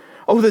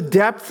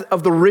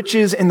of the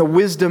riches and the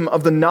wisdom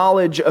of the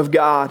knowledge of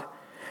God.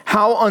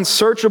 How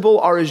unsearchable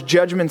are his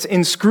judgments,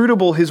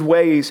 inscrutable his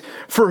ways.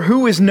 For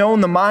who has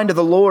known the mind of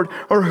the Lord,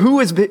 or who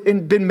has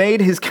been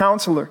made his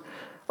counselor,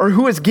 or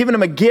who has given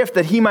him a gift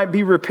that he might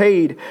be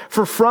repaid?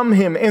 For from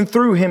him and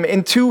through him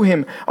and to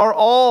him are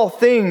all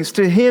things.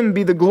 To him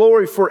be the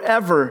glory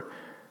forever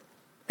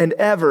and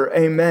ever.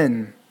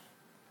 Amen.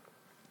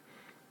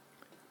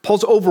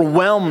 Paul's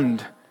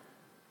overwhelmed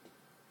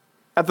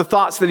at the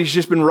thoughts that he's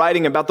just been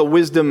writing about the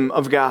wisdom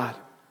of God,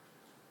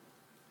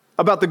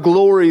 about the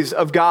glories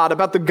of God,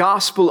 about the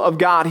gospel of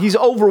God. He's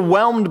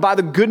overwhelmed by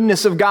the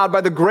goodness of God,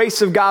 by the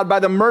grace of God, by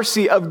the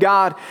mercy of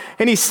God.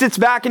 And he sits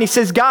back and he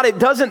says, God, it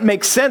doesn't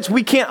make sense.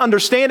 We can't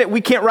understand it. We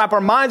can't wrap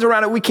our minds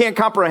around it. We can't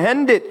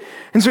comprehend it.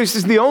 And so he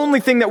says, the only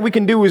thing that we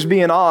can do is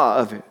be in awe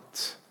of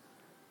it.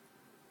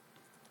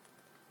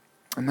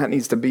 And that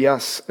needs to be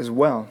us as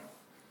well.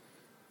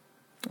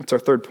 That's our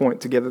third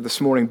point together this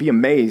morning. Be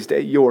amazed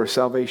at your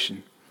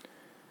salvation.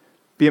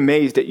 Be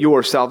amazed at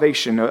your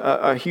salvation.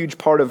 A huge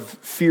part of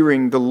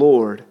fearing the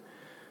Lord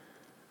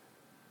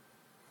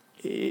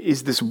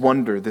is this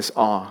wonder, this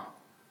awe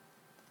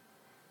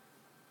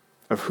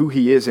of who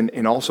he is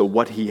and also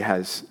what he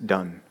has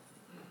done.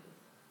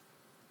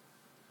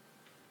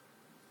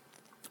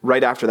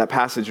 Right after that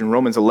passage in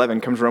Romans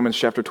 11 comes Romans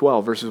chapter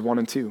 12, verses 1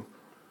 and 2.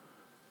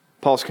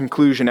 Paul's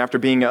conclusion after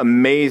being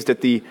amazed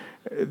at the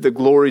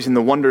glories and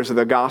the wonders of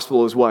the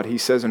gospel is what? He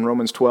says in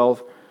Romans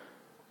 12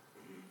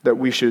 that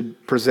we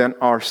should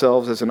present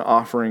ourselves as an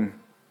offering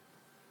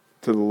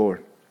to the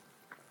Lord.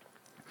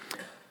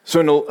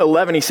 So in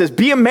 11 he says,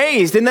 be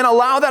amazed, and then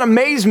allow that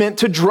amazement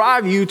to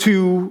drive you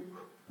to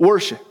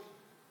worship.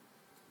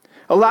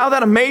 Allow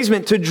that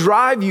amazement to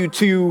drive you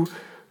to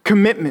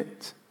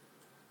commitment,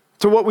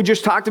 to what we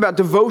just talked about,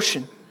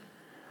 devotion.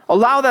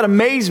 Allow that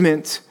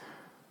amazement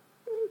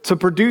to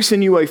produce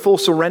in you a full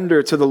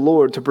surrender to the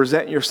Lord, to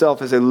present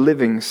yourself as a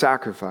living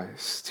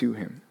sacrifice to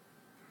him.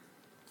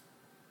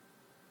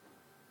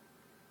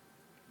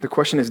 The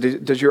question is,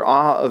 does your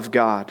awe of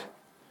God,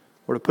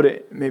 Or to put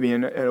it maybe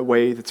in a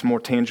way that's more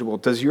tangible,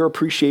 does your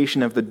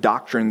appreciation of the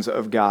doctrines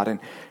of God,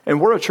 and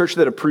we're a church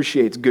that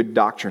appreciates good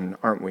doctrine,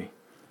 aren't we?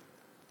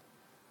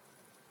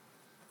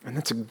 And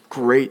that's a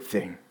great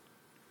thing.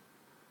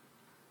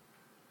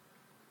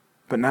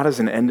 But not as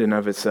an end in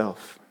of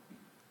itself.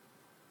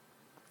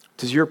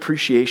 Does your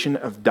appreciation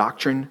of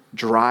doctrine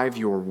drive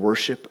your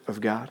worship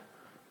of God?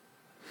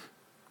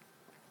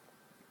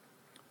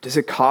 Does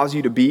it cause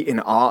you to be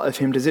in awe of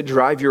Him? Does it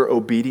drive your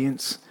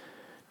obedience?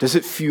 Does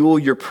it fuel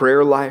your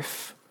prayer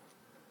life?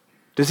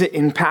 Does it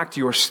impact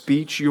your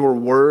speech, your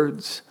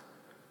words?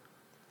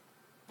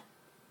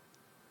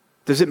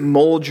 Does it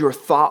mold your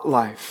thought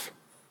life?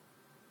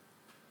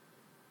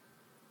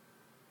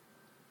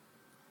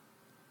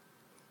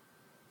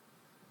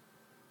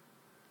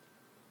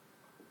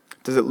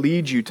 Does it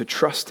lead you to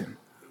trust Him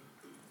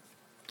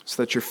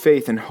so that your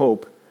faith and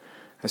hope,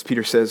 as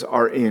Peter says,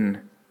 are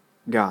in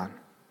God?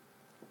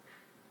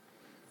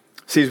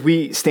 See, as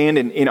we stand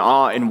in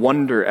awe and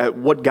wonder at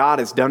what God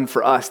has done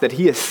for us, that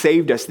He has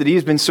saved us, that He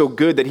has been so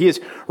good, that He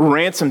has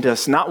ransomed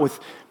us, not with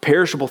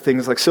perishable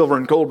things like silver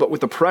and gold, but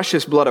with the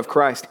precious blood of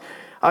Christ.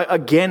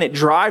 Again, it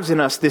drives in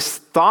us this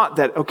thought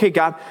that, okay,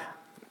 God,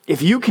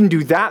 if you can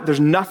do that,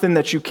 there's nothing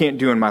that you can't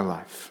do in my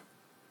life.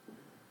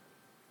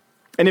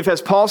 And if,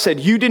 as Paul said,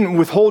 you didn't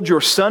withhold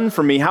your Son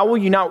from me, how will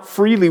you not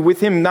freely with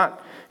Him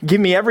not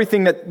give me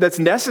everything that's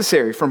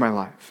necessary for my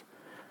life?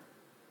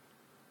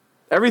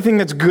 Everything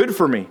that's good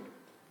for me,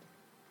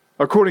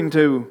 according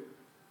to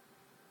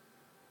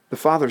the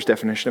Father's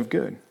definition of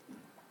good.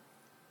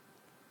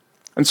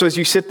 And so as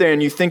you sit there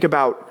and you think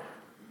about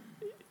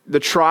the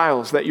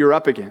trials that you're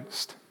up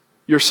against,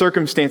 your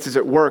circumstances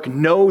at work,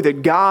 know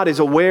that God is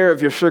aware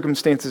of your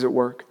circumstances at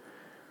work.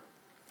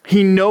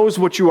 He knows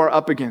what you are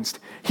up against.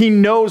 He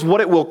knows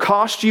what it will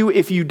cost you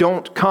if you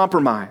don't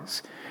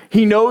compromise.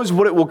 He knows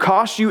what it will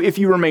cost you if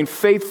you remain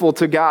faithful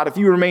to God, if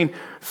you remain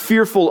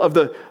fearful of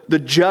the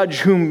judge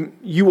whom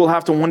you will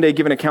have to one day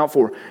give an account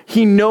for.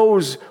 He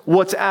knows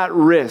what's at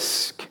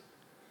risk.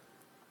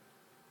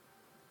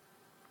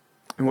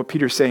 And what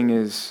Peter's saying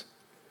is,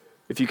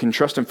 if you can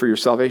trust Him for your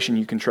salvation,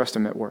 you can trust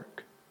Him at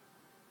work.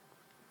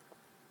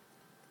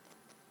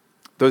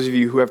 Those of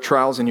you who have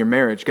trials in your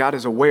marriage, God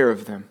is aware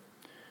of them.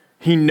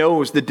 He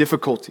knows the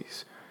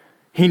difficulties.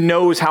 He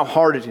knows how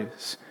hard it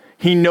is.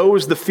 He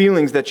knows the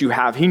feelings that you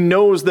have. He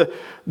knows the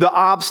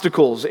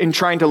obstacles in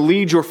trying to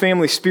lead your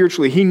family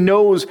spiritually. He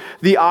knows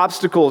the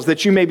obstacles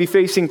that you may be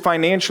facing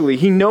financially.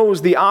 He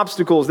knows the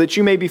obstacles that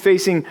you may be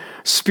facing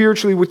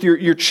spiritually with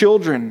your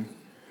children.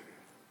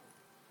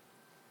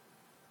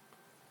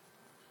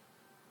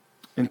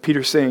 And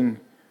Peter's saying,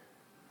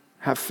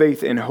 have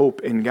faith and hope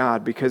in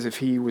God, because if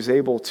He was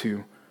able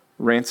to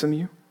ransom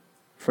you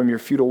from your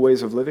futile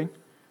ways of living,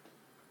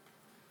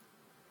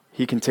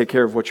 He can take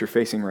care of what you're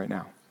facing right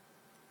now.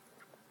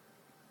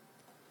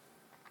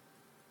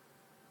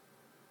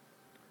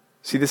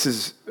 See, this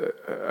is,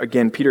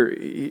 again, Peter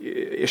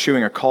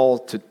issuing a call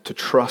to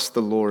trust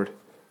the Lord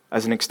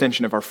as an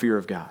extension of our fear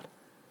of God.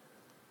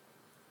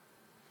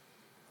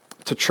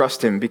 To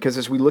trust Him, because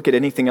as we look at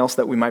anything else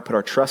that we might put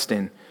our trust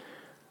in,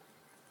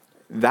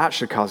 that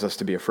should cause us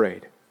to be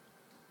afraid.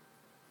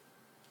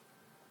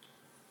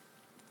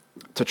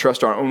 To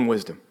trust our own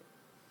wisdom,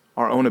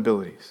 our own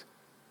abilities.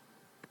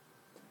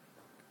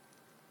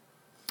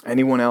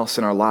 Anyone else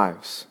in our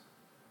lives,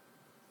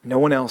 no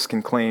one else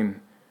can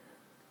claim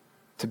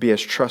to be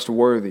as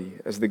trustworthy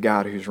as the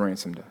God who's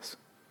ransomed us.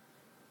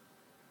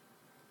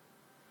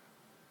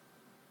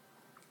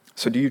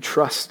 So do you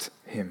trust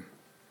Him?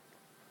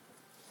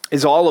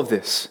 Is all of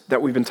this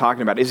that we've been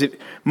talking about, is it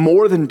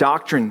more than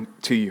doctrine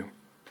to you?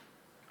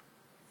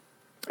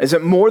 Is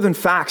it more than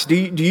facts? Do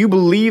you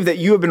believe that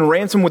you have been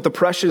ransomed with the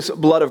precious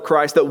blood of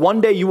Christ, that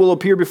one day you will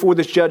appear before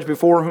this judge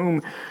before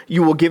whom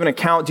you will give an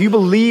account? Do you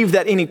believe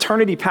that in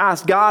eternity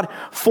past, God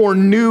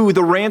foreknew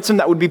the ransom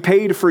that would be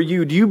paid for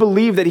you? Do you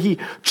believe that He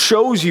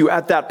chose you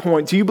at that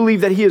point? Do you believe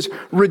that He has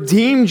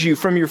redeemed you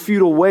from your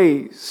futile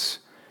ways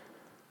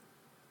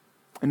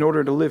in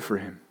order to live for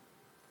Him?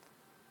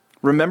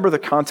 Remember the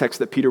context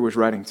that Peter was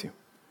writing to.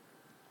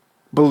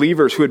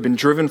 Believers who had been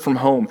driven from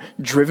home,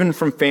 driven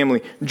from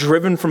family,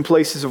 driven from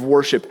places of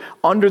worship,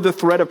 under the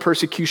threat of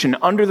persecution,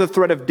 under the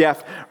threat of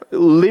death,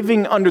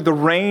 living under the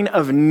reign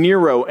of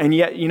Nero. And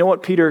yet, you know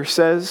what Peter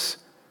says?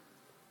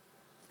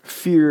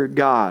 Fear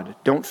God.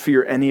 Don't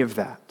fear any of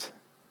that.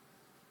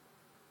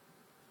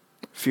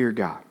 Fear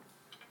God.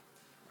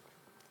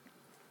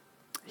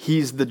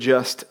 He's the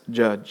just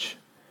judge.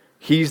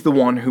 He's the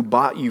one who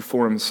bought you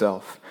for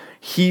Himself.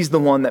 He's the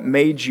one that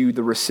made you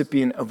the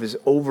recipient of His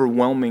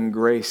overwhelming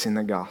grace in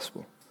the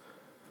gospel.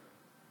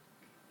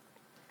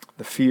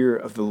 The fear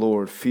of the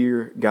Lord,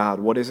 fear God.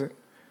 What is it?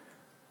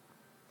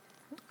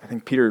 I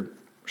think Peter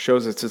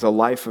shows us it's a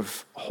life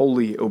of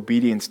holy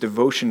obedience,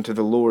 devotion to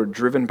the Lord,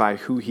 driven by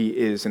who He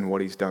is and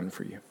what He's done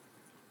for you.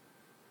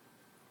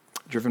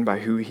 Driven by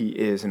who He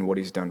is and what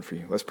He's done for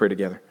you. Let's pray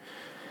together.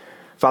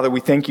 Father, we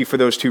thank You for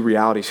those two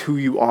realities, who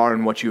You are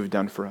and what You have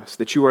done for us.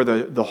 That You are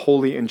the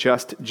holy and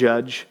just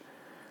judge.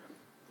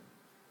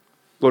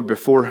 Lord,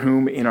 before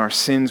whom in our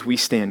sins we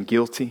stand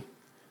guilty,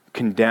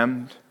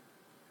 condemned,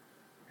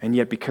 and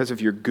yet because of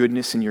your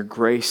goodness and your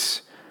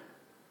grace,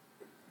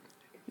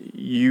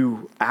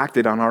 you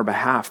acted on our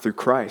behalf through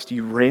Christ.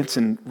 You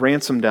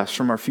ransomed us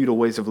from our futile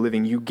ways of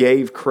living. You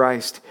gave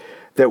Christ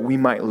that we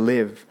might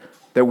live,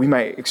 that we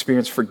might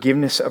experience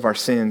forgiveness of our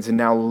sins and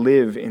now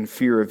live in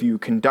fear of you,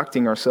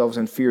 conducting ourselves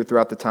in fear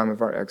throughout the time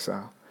of our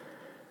exile.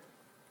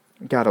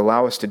 God,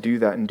 allow us to do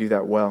that and do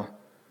that well.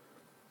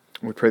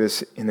 We pray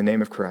this in the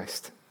name of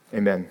Christ.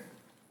 Amen.